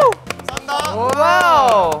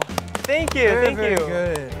 Wow. Thank you. Very, Thank very you.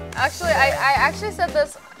 good. Actually, I actually said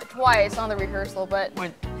this twice on the rehearsal, but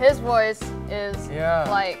his voice is Yeah.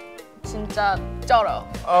 like 진짜 쩔어.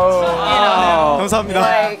 Oh. You know? 감사합니다.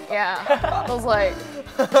 Like, yeah. Those like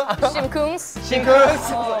심쿵s.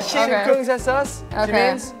 Shimkungs, that's us? Okay.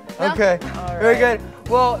 Jimin's? Yeah. Okay, very good.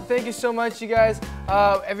 Well, thank you so much, you guys.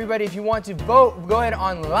 Everybody, if you want to vote, go ahead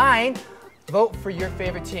online. Vote for your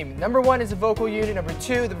favorite team. Number 1 is the vocal unit. Number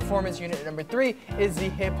 2, the performance unit. Number 3 is the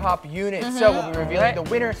hip hop unit. So we'll be revealing the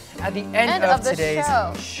winner at the end of today's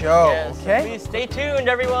show. Yes, Okay. please stay tuned,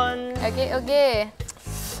 everyone. Okay.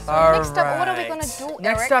 So All next up, what are we right. gonna do,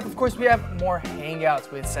 Next Eric? up, of course, we have more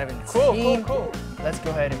hangouts with 17. Cool. Let's go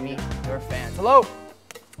ahead and meet your fans. Hello.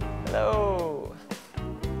 Hello.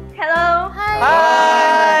 Hello.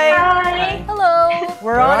 Hi. Hi. Hello.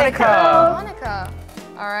 Veronica. Monica.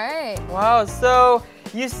 All right. Wow, so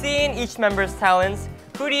you've seen each member's talents.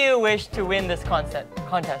 Who do you wish to win this contest?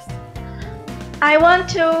 I want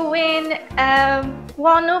to win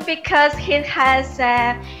Wonu because he has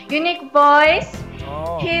a unique voice.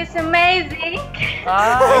 He's amazing.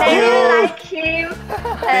 I really like him.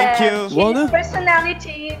 Thank you. Wonu? His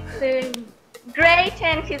personality is great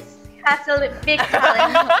and he has a big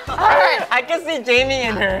talent. All right. I can see Jamie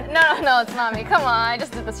in her. No, it's not me. Come on, I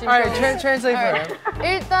just did the All right, translate for him.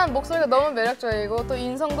 일단 목소리가 너무 매력적이고 또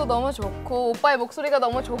인성도 너무 좋고 오빠의 목소리가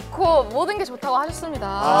너무 좋고 모든 게 좋다고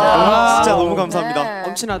하셨습니다. 진짜 너무 감사합니다. 네.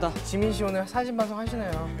 엄친하다. 지민 씨 오늘 사진 방송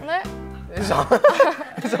하시나요? 네? It's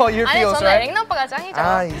all your 아니 feels, 저는 right? 랭나 오빠가 짱이죠.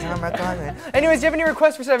 아, 이상한 말 또 하네. Anyways, do you have any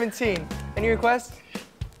requests for 17? Any requests?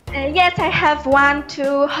 Yes, I have one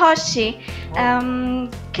to Hoshi.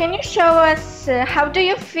 Can you show us how do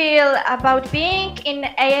you feel about being in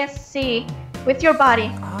ASC with your body?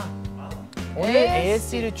 오늘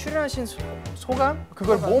ASC를 출연하신 소감?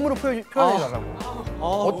 그걸 몸으로 표현해달라고.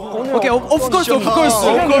 오늘 오케이, of course.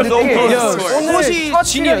 오늘 첫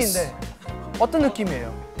출연인데 어떤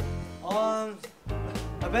느낌이에요?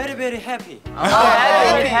 Very very happy.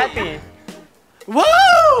 Very happy.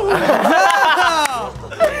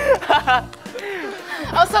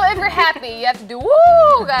 Oh, so if you're happy, you have to do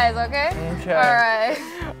woo, guys, okay? Okay. All right.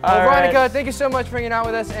 Well, All Veronica, right. thank you so much for hanging out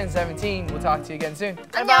with us. And 17, we'll talk to you again soon.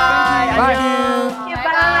 안녕. Bye.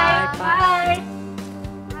 Bye.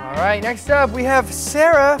 All right, next up we have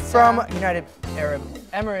Sarah from United Arab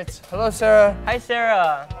Emirates. Hello, Sarah. Hi,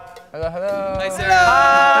 Sarah. Hello. Hi, Sarah.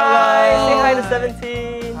 Hi. Say hi to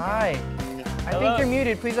 17. Hi. I think you're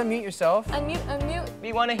muted. Please unmute yourself. Unmute.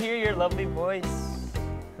 We want to hear your lovely voice.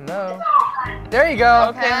 Hello. There you go.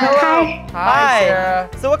 Okay, hello. Hi, Sarah.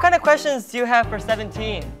 So what kind of questions do you have for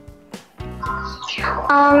 17?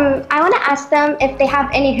 I want to ask them if they have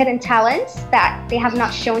any hidden talents that they have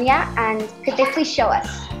not shown yet, and could they please show us?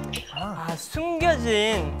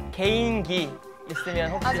 숨겨진 개인기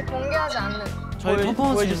있으면 혹시 아직 공개하지 않는. 저희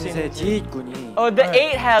퍼포먼스 보여줄 수 유닛의 있는지. 디에잇 군이 Oh, the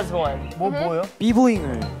 8 has one. 뭐요?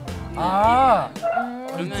 비보잉을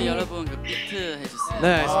그러면 여러분 그 비트 해주세요.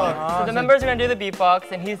 네. So the members are gonna do the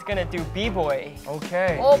beatbox and he's gonna do b-boy.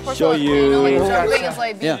 Okay. Oh, for Show sure. You know, like you. jumping is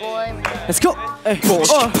like Yeah. b-boy. Let's go.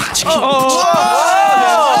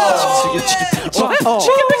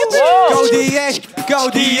 Go DA, go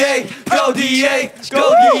DA, go DA,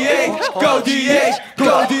 go DA, go DA,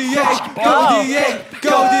 go DA, go DA,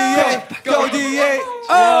 go DA, go DA.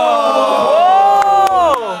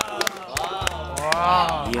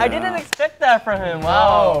 I didn't expect that from him.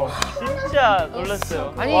 Wow. 진짜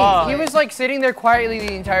놀랐어요. 아니, Wow. he was like sitting there quietly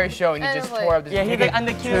the entire show, and he And just like- tore up this. Yeah, he's 되게 like on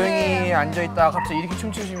the cue. 조용히 앉아 있다가 갑자기 이렇게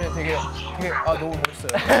춤추시면 되게 너무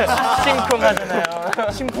멋있어요.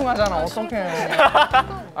 심쿵하잖아요. 심쿵하잖아. 어떡해.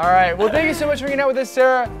 All right. Well, thank you so much for hanging out with us,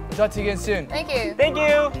 Sarah. We'll talk to you again soon. Thank you. Thank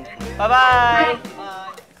you. Bye-bye.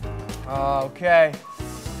 Okay.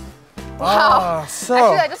 Wow. So.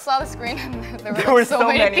 Actually, I just saw the screen and there There were were so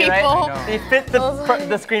many people. right? They fit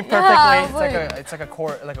the screen perfectly. Yeah, It's like a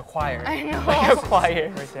choir. I know. Like a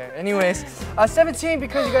choir. Right there. Anyways, 17,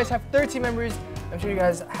 because you guys have 13 members, I'm sure you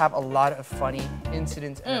guys have a lot of funny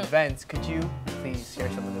incidents and events. Could you please share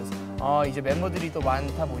some of those? 이제 멤버들이 또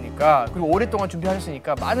많다 보니까 그리고 오랫동안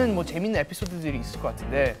준비하셨으니까 많은 뭐 재밌는 에피소드들이 있을 것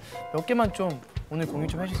같은데 몇 개만 좀 오늘 공유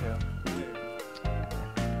좀 해주세요.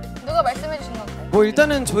 누가 말씀해 주신 건데? 뭐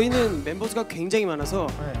일단은 저희는 멤버수가 굉장히 많아서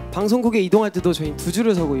방송국에 이동할 때도 저희는 두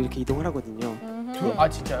줄을 서고 이렇게 이동을 하거든요. 아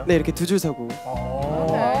진짜요? 네, 이렇게 두 줄 서고.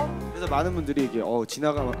 그래서 많은 분들이 이게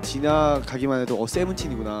지나가기만 해도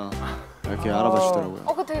세븐틴이구나 이렇게 알아봐 주더라고요.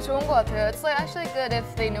 그거 되게 좋은 것 같아요. It's like actually good if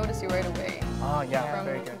they notice you right away. yeah, From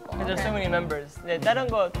very good. people. Because there's so many members. 네, 다른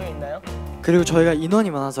거 또 있나요? 그리고 저희가 인원이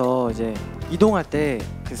많아서 이제 이동할 때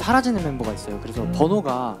그 사라지는 멤버가 있어요. 그래서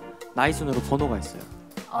번호가 나이 순으로 번호가 있어요.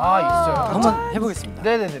 있어요. 한번 해보겠습니다.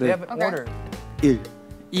 네네네. 네. They have an order. 1,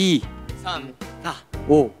 2, 3,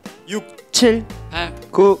 5, 6, 7,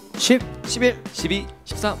 8, 9, 10, 11, 12,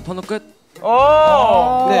 13 번호 끝.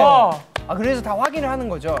 오. 네. 아 그래서 다 확인을 하는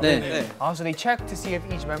거죠? 네. 아, so they check to see if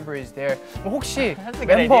each member is there. 뭐 혹시 That's a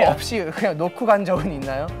good 멤버 idea. 없이 그냥 놓고 간 적은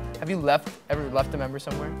있나요? Have you ever left a member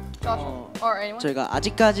somewhere? Josh or anyone? 저희가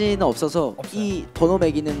아직까지는 없어서 이 번호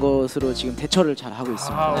매기는 것으로 지금 대처를 잘 하고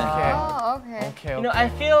있습니다. 아, Oh, okay. okay. You know, I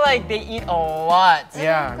feel like they eat a lot.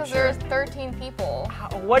 Yeah, I'm Because sure. there's 13 people.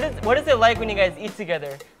 What is it like when you guys eat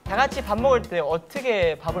together? 다 같이 밥 먹을 때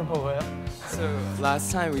어떻게 밥을 먹어요? So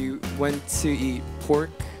last time we went to eat pork.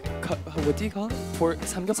 What do you call it? Pork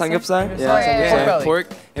samgyeopsal. 삼겹살? Yeah, yeah, Pork belly. Pork,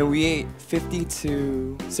 and we ate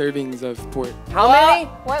 52 servings of pork. How many?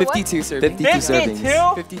 What? 52 servings. 52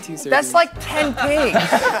 servings. 52 servings. That's like 10 pigs.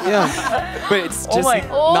 yeah, but it's Oh just my-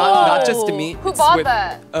 not just the meat. Who it's bought with,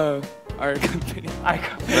 that? Our company.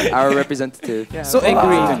 Our representative. So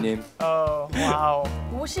angry. 대표님. Oh, wow.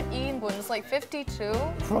 52인분. It's like 52.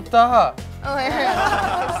 부럽다.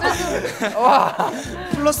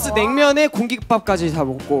 플러스 냉면에 공깃밥까지 다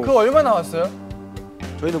먹고. 그거 얼마 나왔어요?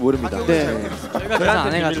 저희는 모릅니다. 네. 저희가 계산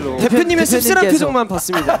안 해가지고. 대표님의 씁쓸한 대표님께서- 표정만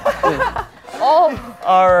봤습니다. 네. Oh,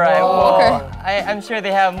 All right. Well, okay. I'm sure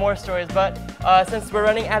they have more stories, but since we're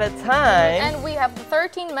running out of time, and we have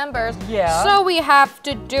 13 members. Yeah. So we have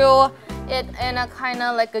to do it in a kind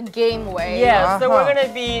of like a game way. yeah, so we're Uh-huh.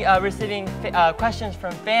 gonna be receiving questions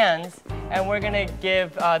from fans, and we're gonna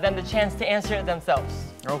give them the chance to answer it themselves.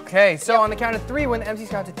 Okay, so on the count of 3, when the MCs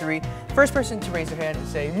count to 3, first person to raise their hand and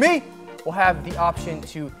say me will have the option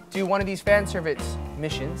to do one of these fan service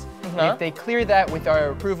missions. And if they clear that with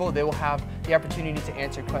our approval, they will have the opportunity to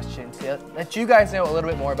answer questions to let you guys know a little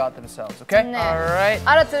bit more about themselves. Okay? 네. All right.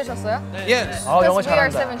 알아들으셨어요? Yes. 어, 영어 Because we are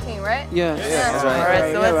잘한다. 17, right? Yes. That's All right.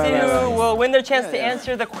 right. So let's see who will win their chance to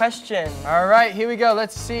answer the question. All right, here we go.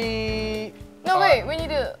 Let's see. No, wait. We need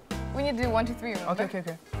to do 1, 2, 3. Remember? Okay.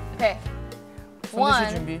 Okay.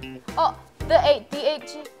 손드실 1. 준비. Oh, the 8. The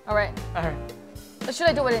 8G. All right. All right. Should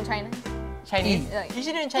I do it in Chinese? Chinese. Yeah. You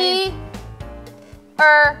should do it in Chinese.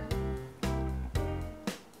 1,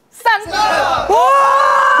 2, 3.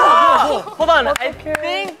 Hold on. I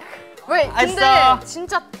think Wait, I 근데 saw-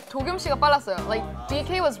 진짜 도겸 씨가 빨랐어요. Like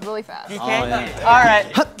DK was really fast. DK. All right.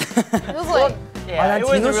 It was like, Yeah, 난 it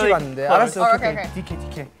was 디노 씨 really 봤는데. close. 알았어. Oh, 오케이. okay.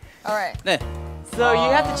 DK. all right. 네. So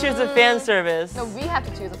you have to choose a fan service. No, we have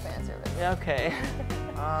to choose a fan service. Yeah, okay.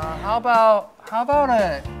 How about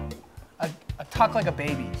a talk like a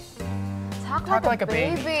baby? Talk like a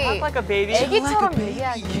baby. Talk like a baby. 애기처럼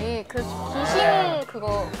얘기하기. 그 귀신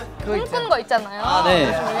그거 꿈꾼 거 있잖아요. 아, 네.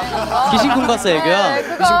 요즘 유행하는 거. 귀신 꿈꿨어, 애교야. 네,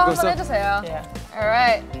 그거 한번 해주세요. Yeah.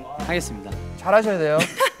 Alright. 하겠습니다. 잘하셔야 돼요.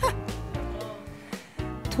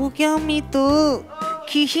 도겸이도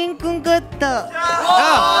귀신 꿈꿨다.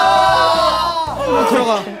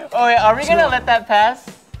 들어가. Oh wait, are we gonna let that pass?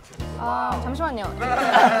 아 잠시만요.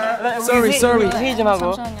 Sorry. 유희 좀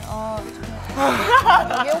하고. 잠시만요.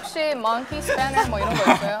 여기 혹시 monkey spanner 뭐 이런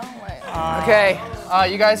거 있어요? Okay,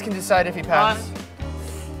 you guys can decide if you pass.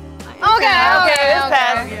 Okay. It's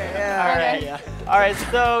passed. All right. All right.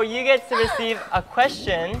 So you get to receive a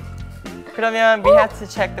question. 그러면 we have to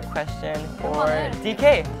check the question for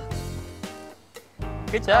DK.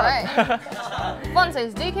 Good job. Alright. Fun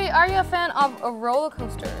says, DK, are you a fan of a roller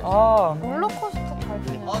coaster? Oh. 롤러코스터 잘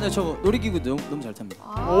타는. 네, 저 놀이기구 너무 잘 탑니다.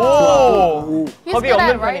 오. He's 겁이 good at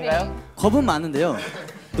없는 riding. 편인가요? 겁은 많은데요.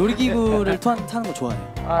 놀이기구를 타는 거 좋아해요.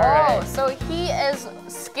 All Oh, right. so he is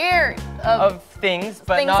scared of Of things,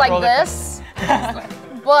 but things not like roller this.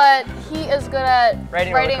 But he is good at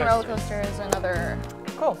Riding riding roller roller coasters and other.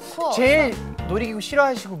 Cool. Cool. 제일 놀이기구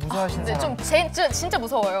싫어하시고 무서워하시는 근데 사람. 진짜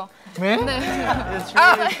무서워요. 왜? 네. It's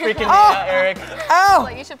really freaking me out, Eric.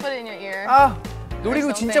 Like you should put it in your ear. 아,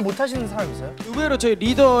 놀이기구 진짜 못 타시는 사람 있어요? 의외로 저희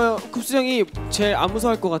리더 쿱스 형이 제일 안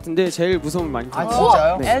무서워할 것 같은데 제일 무서움을 많이 아, 타요.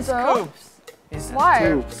 진짜요? 네. As Coops. Why?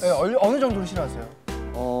 네, 어느 정도로 싫어하세요?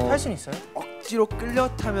 탈 수는 있어요? 억지로 끌려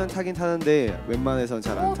타면 타긴 타는데 웬만해선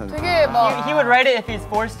잘 안 타는. 되게 막 He would ride it if he's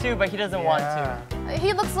forced to, but he doesn't want to.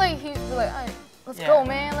 he looks like he's like, let's Yeah. go,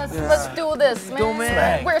 man. Let's do this, man. go,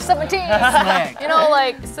 man. We're 17. Smack. You know,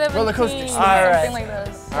 like 17, Roller coaster something smack. like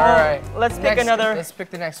this. Alright. Let's pick another. Let's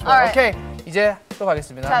pick the next one. Alright. Okay, 이제 또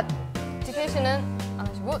가겠습니다. 자, DK 씨는 안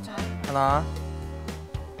하시고 자. 하나,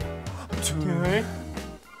 둘.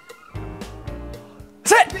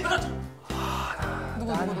 셋!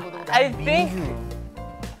 누구. I think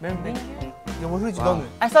이거 뭐 흐르지 너는?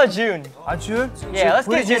 I saw June. 아 줄? Yeah, let's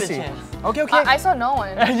give June a 씨. chance. 오케이 오케이. I saw no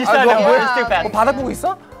one. You saw no, 뭐야? it's too fast. 바닥 보고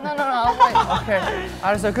있어? No. I was like, 오케이.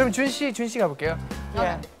 알았어요. 그럼 준 씨 가볼게요.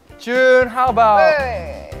 Yeah. 준, how about?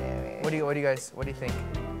 wait. What do you think?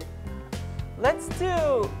 Let's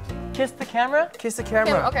do kiss the camera. Kiss the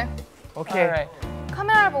camera. Okay. 오케이.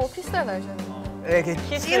 카메라를 보고 키스를 날려줘야 돼. 이렇게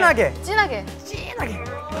진하게. 진하게.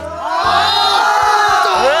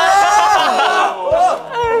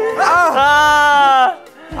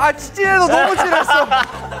 진해도 너무 진했어.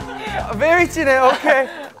 Very 진해. Okay.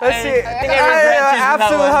 Let's see.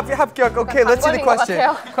 Absolute 합격. Okay, let's see the question.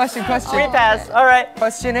 Question. Free pass. All right.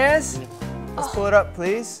 Question is, let's pull it up,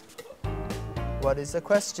 please. What is the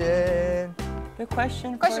question? The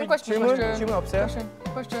question. 질문 없어요?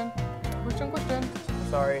 Question.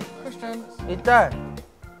 Sorry. Question. 일단.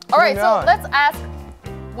 Alright, so let's ask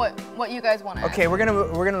what you guys want to ask. Okay, we're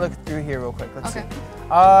gonna look through here real quick. Let's see.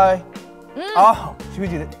 Should we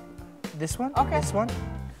do this one? Okay. This one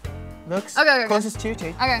looks okay. closest to you,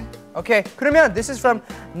 Jade. Okay. Okay. 그러면 this is from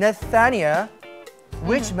Nathania.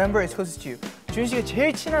 Which member is closest to you? 준희 씨가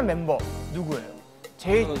제일 친한 멤버 누구예요?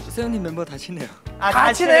 제일 세븐틴 멤버 다 친해요.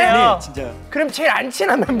 다 친해요? 네, 진짜. 그럼 제일 안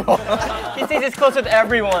친한 멤버. He says he's close with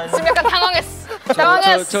everyone. 지금 약간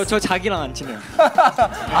당황했어. 저 자기랑 안 친해요.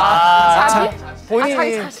 자기? 본인이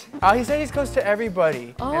he said he's close to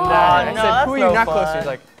everybody. And no, I said, that's who are you no not close to? fun. He's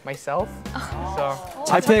like, myself. So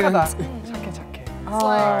잘패가. 착해.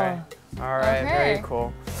 Alright. Alright, very Okay.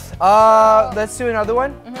 cool. Let's do another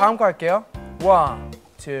one. 다음 거 할게요. 1,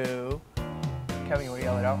 2. Kevin, you want to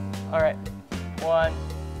yell it out? All right. 1,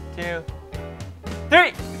 2,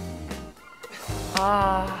 3.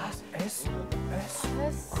 S.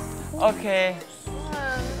 Okay.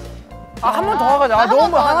 한 번 더 가자.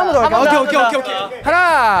 너무 하나만 더 할게. 오케이.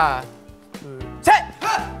 하나, 둘, 셋.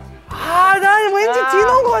 난 왠지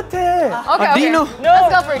디노인 것 같아. Okay. 디노. Let's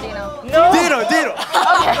go for Dino. No. 디노.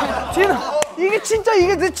 디노. 이게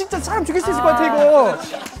진짜 사람 죽일 수 있을 것 같아 이거.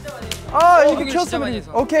 이거 키웠어.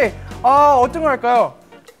 오케이. 어떤 거 할까요?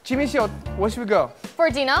 지민 씨, what should we go? For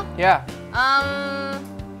Dino? Yeah.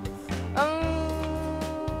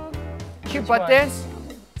 Cute butt dance?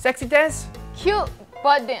 Sexy dance? Cute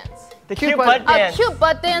butt dance. The cute butt dance. Cute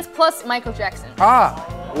butt dance plus Michael Jackson.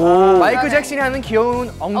 마이클 잭슨이 하는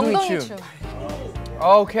귀여운 엉덩이 춤.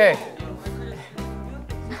 오케이.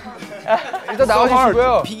 일단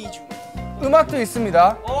나와주시고요. 음악도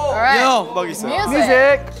있습니다. Alright. 음악 있어요.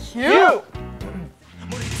 뮤직 큐.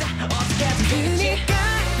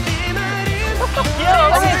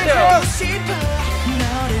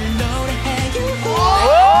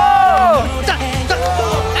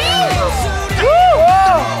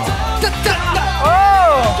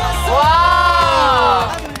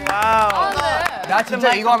 나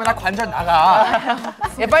진짜 이거 하면 나 관절 나가.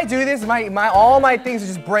 If I do this, all my things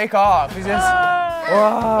just break off. It's just.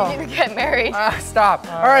 Wow. You need to get married. Stop.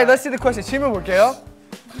 All right, let's see the question. 질문 볼게요.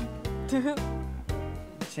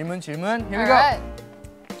 질문. Here we go. Alright.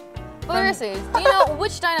 Lyrically, do you know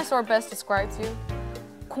which dinosaur best describes you?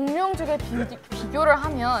 공룡 중에 비교를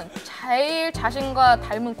하면 제일 자신과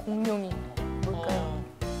닮은 공룡이 뭘까요?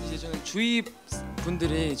 이제 저는 주위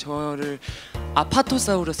분들이 저를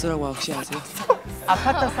아파토사우루스라고 혹시 아세요?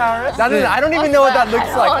 아파토사우루스? 나는 I don't even know what that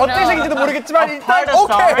looks like. 어떻게 생긴지도 모르겠지만 일단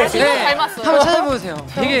오케이. 진짜 닮았어요. 한번 찾아보세요.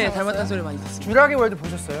 되게 닮았다는 소리 많이 듣습니다. 듀라기 월드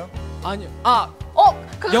보셨어요? 아니요.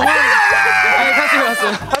 영화.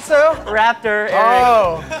 봤어요? Raptor.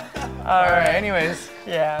 Oh. Alright. Anyways.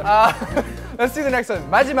 Yeah. Let's do the next one.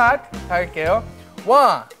 마지막 갈게요.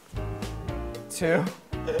 1, 2,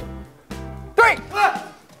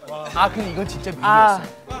 3. 근데 이건 진짜 미니였어.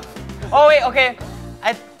 Oh wait. Okay.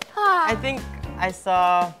 I think I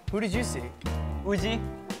saw. Who did you see? 우지.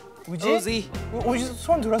 우지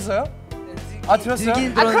소원 들었어요? 들었어요?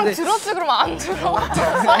 그럼 들었지 그러면 안 들어.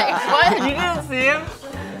 You didn't see him?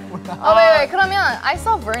 wait. 그러면 I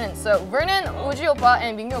saw Vernon. So Vernon, 우지 오빠,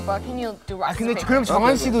 and 민규 오빠, can you do rock? 근데 그럼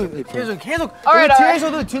정한 씨도 계속 Alright,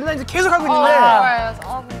 뒤에서도 뒷라인에서 계속 하고 있는데.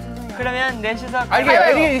 죄송해요. 그러면 넷이서.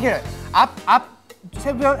 이렇게 앞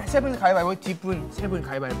세 분 가위바위보, 뒷분 세 분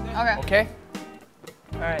가위바위보. 오케이?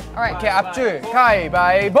 Alright. 오케이, 앞줄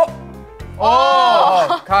가위바위보.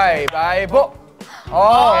 가위바위보.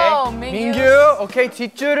 민규. 오케이,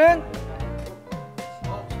 뒷줄은.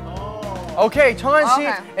 오케이, 청한 씨,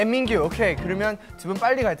 and 민규. 오케이, 그러면 두 분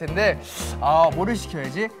빨리 갈 텐데, 뭐를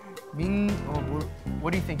시켜야지?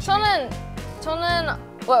 What do you think? 저는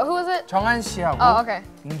who was it? 정한 씨하고 okay.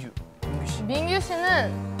 민규 씨. 민규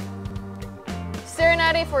씨는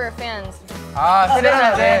Serenade for your fans.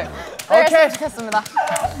 세레나데. 오케이. 좋겠습니다.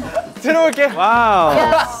 들어올게. 와우.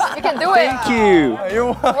 Yes, you can do it. Thank you.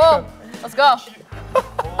 Whoa, let's go.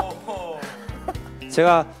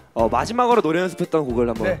 제가 마지막으로 노래 연습했던 곡을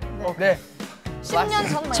한번. 네. 10년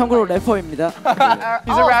전 참고로 래퍼입니다.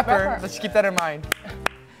 He's a rapper. Let's keep that in mind.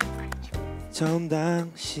 처음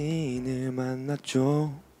당신을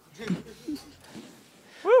만났죠.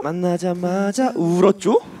 만나자마자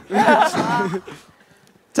울었죠?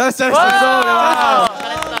 잘했어.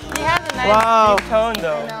 He has a nice deep tone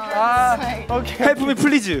though. 오케이. Help me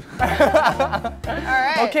please.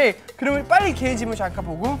 Alright. 오케이. 그러면 빨리 개인 질문 잠깐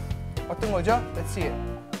보고 어떤 거죠? Let's see it.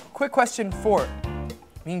 Quick question 4.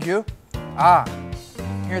 민규.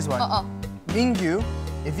 Here's one. 민규,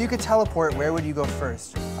 if you could teleport, where would you go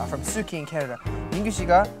first? From Suki in Canada. 민규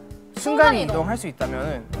씨가 순간 이동할 수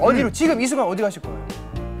있다면 어디로? 지금 이 순간 어디 가실 거예요?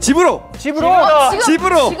 집으로. 집으로.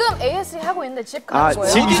 지금 AS 하고 있는데 집 가는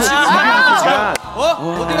거예요? 지금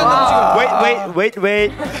어디 간다고 지금?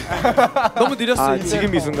 Wait. 너무 느렸어요.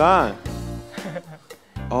 지금 이 순간.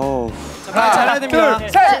 잘해야 됩니다. 둘,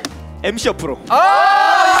 셋. MC 옆으로.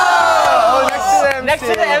 Next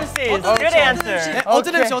to the MCs. Good answer.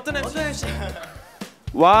 어떤 MC?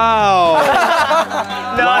 와우.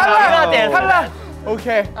 No, not the answer. 탈락.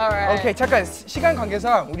 오케이. Alright. 오케이. 잠깐 시간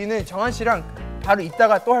관계상 우리는 정한 씨랑 바로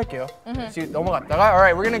이따가 또 할게요. 지금 넘어갔다가.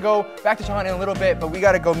 Alright, we're gonna go back to 정한 in a little bit, but we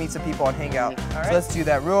gotta go meet some people and hang out. So let's do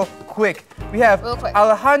that real quick. We have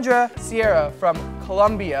Alejandra Sierra from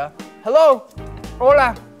Colombia. Hello.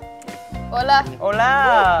 Hola. Hola.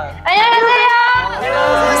 Hola.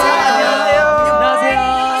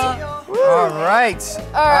 All right.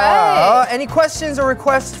 Any questions or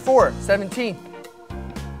requests for 17?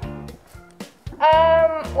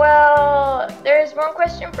 Well, there's one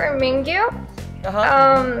question for Mingyu.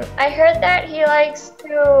 I heard that he likes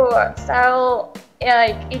to style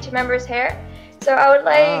like each member's hair. So I would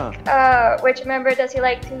like, which member does he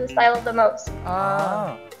like to style the most?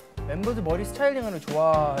 멤버들 머리 스타일링을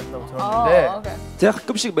좋아한다고 들었는데. Okay. 제가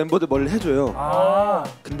가끔씩 멤버들 머리를 해줘요.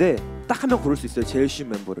 근데 딱 한 명 고를 수 있어요. 제일 쉬운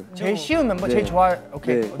멤버를. 제일 쉬운 멤버, 제일 좋아.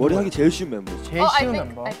 오케이. 네, 머리 하기 제일 쉬운 멤버. 제일 쉬운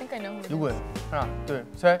멤버. I think I know who. 누구예요? 하나, 둘,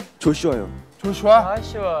 셋. 조슈아요. 조슈아?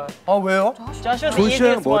 Joshua. 왜요? Joshua's the 조슈아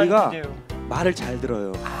easiest one 머리가 to do. 말을 잘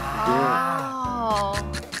들어요.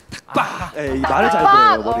 네, 이 말을 잘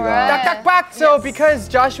들어요 머리가. 딱딱박. So because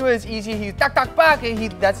Joshua is easy, he's 딱딱박, and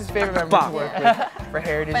that's his favorite member to work with for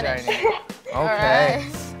hair designing. Okay.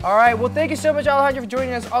 All right. Well, thank you so much, Alejandro, for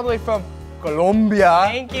joining us all the way from Colombia.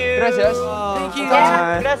 Thank you. Gracias. Thank you.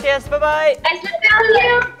 Bye. Gracias. Bye bye. I found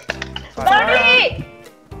you. Sorry.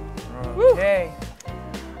 Okay.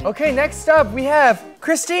 Okay. Next up, we have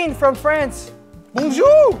Christine from France.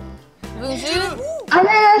 Bonjour. Bonjour.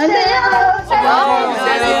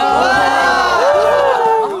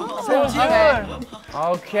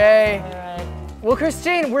 Okay. Well,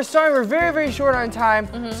 Christine, we're sorry, we're very, very short on time.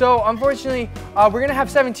 So, unfortunately, we're gonna have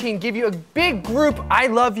 17 give you a big group I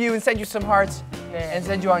love you and send you some hearts and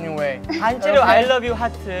send you on your way. 한지로 I love you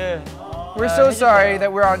하트. We're so sorry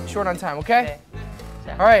that we're short on time, okay?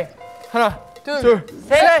 All right. 하나, 둘,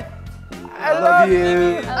 셋. I love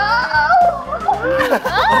you.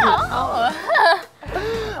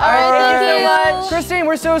 All right, thank you so much. Christine,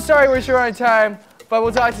 we're so sorry we're short on time, but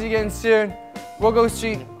we'll talk to you again soon. We'll go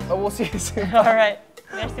see. We'll see you soon. All right.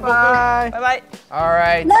 Merci beaucoup. Bye. Bye bye. All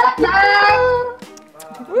right.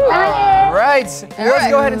 All right. Let's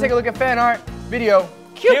go ahead and take a look at fan art video.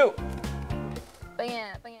 Cute.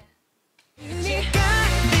 빵야, 빵야.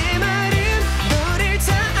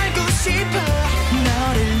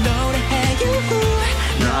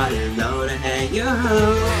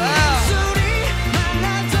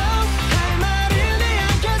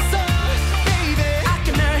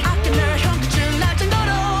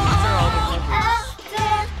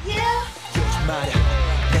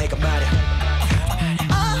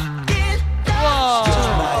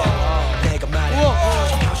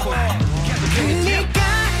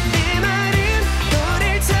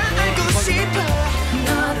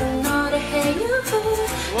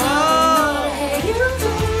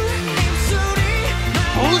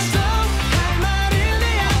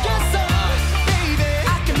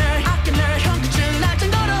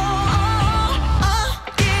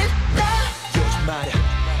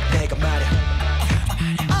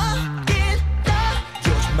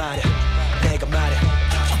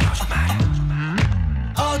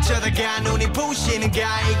 눈이 부시는가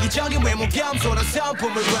이기적인 외모 겸손한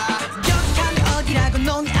성품을 봐 격한 어디라고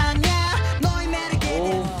넌 아냐 너의 매력에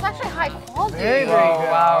It's actually high quality. Very, very good.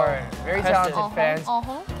 Wow. Very talented fans.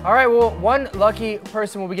 All right, well, one lucky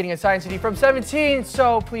person will be getting a signed CD from 17,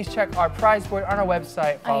 so please check our prize board on our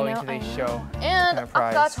website following today's show. And our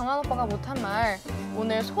prize. 아까 정한 오빠가 못한 말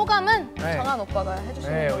오늘 소감은 네. 정한 오빠가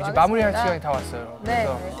해주시는 걸로 이제 마무리할 하겠습니다. 시간이 다 왔어요. 네.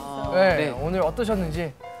 네, 오늘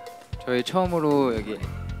어떠셨는지? 저희 처음으로 여기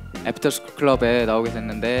애프터스쿨 클럽에 나오게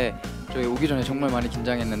됐는데 저희 오기 전에 정말 많이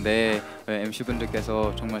긴장했는데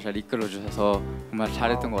MC분들께서 정말 잘 이끌어 주셔서 정말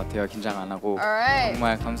잘했던 것 같아요. 긴장 안 하고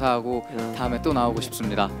정말 감사하고 다음에 또 나오고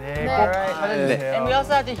싶습니다. 네, 꼭 찾아주세요. And we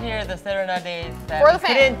also have to hear the serenade that For we the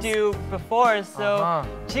couldn't do before. So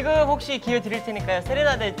지금 혹시 기회 드릴 테니까요.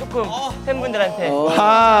 세레나데 조금 팬분들한테.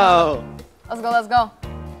 와우. Let's go, let's go.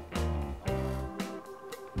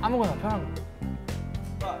 아무거나 편한 거.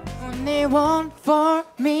 Only one for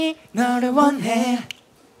me 너를 원해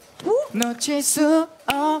놓칠 수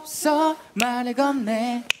없어 말을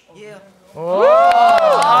건네.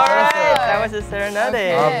 Alright, that was the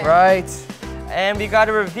serenade. Alright. And we got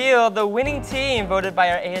to reveal the winning team voted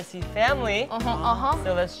by our ASC family.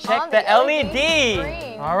 So let's check the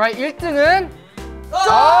LED. Alright, 1등은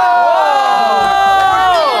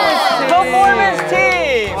Performance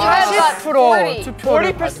team. 40%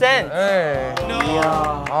 투표를 40%. 네.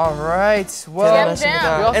 Alright, well,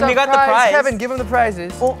 And we got the prize. Kevin, give him the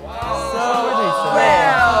prizes.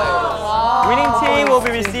 Winning team will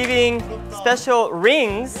be receiving special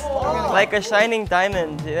rings like a shining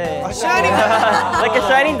diamond. 네. Like a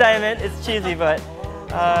shining diamond. It's cheesy, but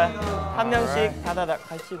한 명씩 받아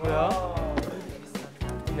가시고요.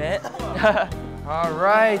 네.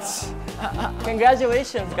 Alright.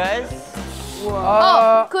 Congratulations, guys.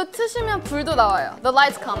 그 트시면 불도 나와요. The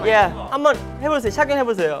lights come. Yeah, 한번 해보세요.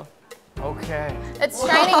 착용해보세요. Okay. It's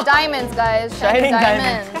shining diamonds, guys. Shining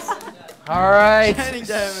diamonds. Alright.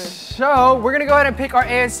 So, we're gonna go ahead and pick our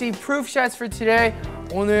ASC proof shots for today.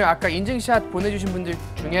 오늘 아까 인증샷 보내주신 분들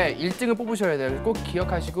중에 1등을 뽑으셔야 돼요. 꼭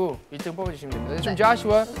기억하시고 1등 뽑아주시면 됩니다. 좀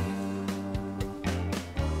Joshua.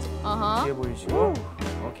 뒤에 보이시고.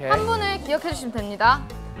 오케이. 한 분을 기억해 주시면 됩니다.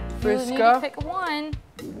 You need to pick one.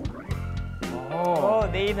 Oh,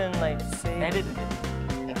 they even like edited it.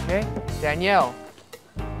 Okay. Danielle.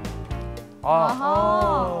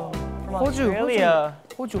 From Australia.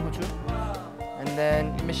 호주. And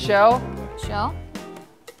then Michelle. Michelle.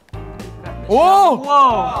 오!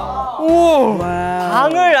 오!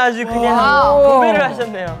 방을 아주 그냥 도배를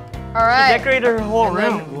하셨네요. Alright. She decorated her whole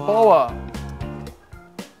room. Boa.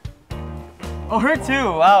 Oh, her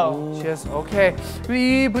too. Wow. Yes. Okay.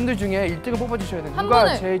 이 분들 중에 1등을 뽑아주셔야 돼요.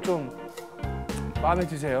 누가 제일 좀 마음에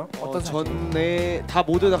드세요? 어떤 전에 다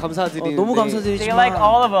모두 다 감사드리는데 너무 감사드리지만 They like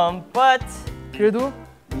all of them, but 그래도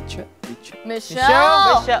Michelle.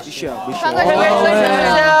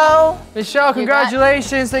 Michelle,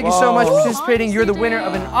 congratulations. Thank you so much for participating. You're the winner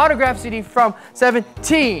of an autograph CD from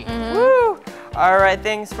 17. Woo! All right,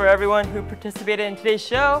 thanks for everyone who participated in today's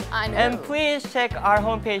show. I know. And please check our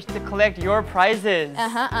homepage to collect your prizes.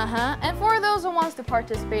 And for those who wants to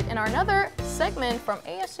participate in our another segment from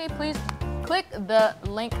ASC, please click the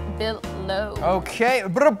link below. Okay,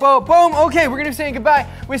 boom. Okay, we're gonna be saying goodbye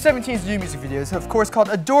with 17's new music videos, of course, called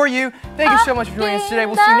Adore You. Thank you so much for joining us today.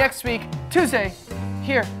 We'll see you next week, Tuesday,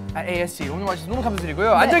 here at ASC. 오늘 와주셔서 너무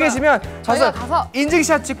감사드리고요. 앉아 계시면 가서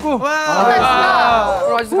인증샷 찍고 오늘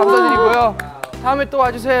와주셔서 감사드리고요. 다음에 또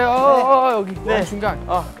와주세요. 여기 네. 중간.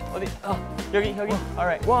 어디? 여기.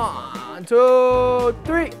 Alright. 1, 2,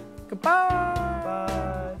 3. Goodbye.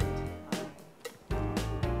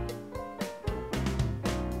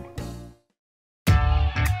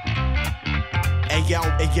 Ayo.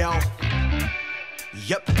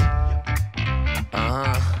 Yep.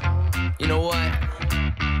 You know what?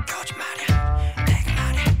 요즘 말이야, 내가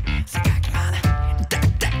말이야, 생각이 많아.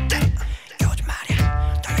 요즘 말이야,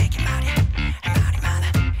 너 얘기 말이야, 할 말이 많아.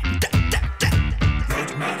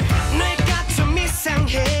 요즘 말이야. 내가 좀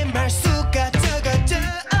이상해, 말수가 적어져.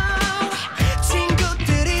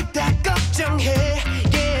 친구들이 다 걱정해.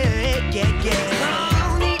 네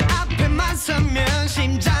앞에만 서면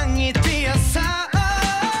심장이 뛰어서.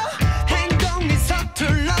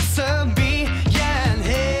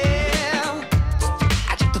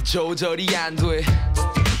 조절이 안 돼.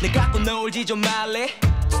 내 갖고 놀지 좀 말래.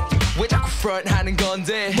 왜 자꾸 프런트하는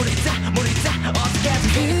건데. 모르겠다 어떻게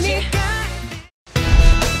하든 되겠지.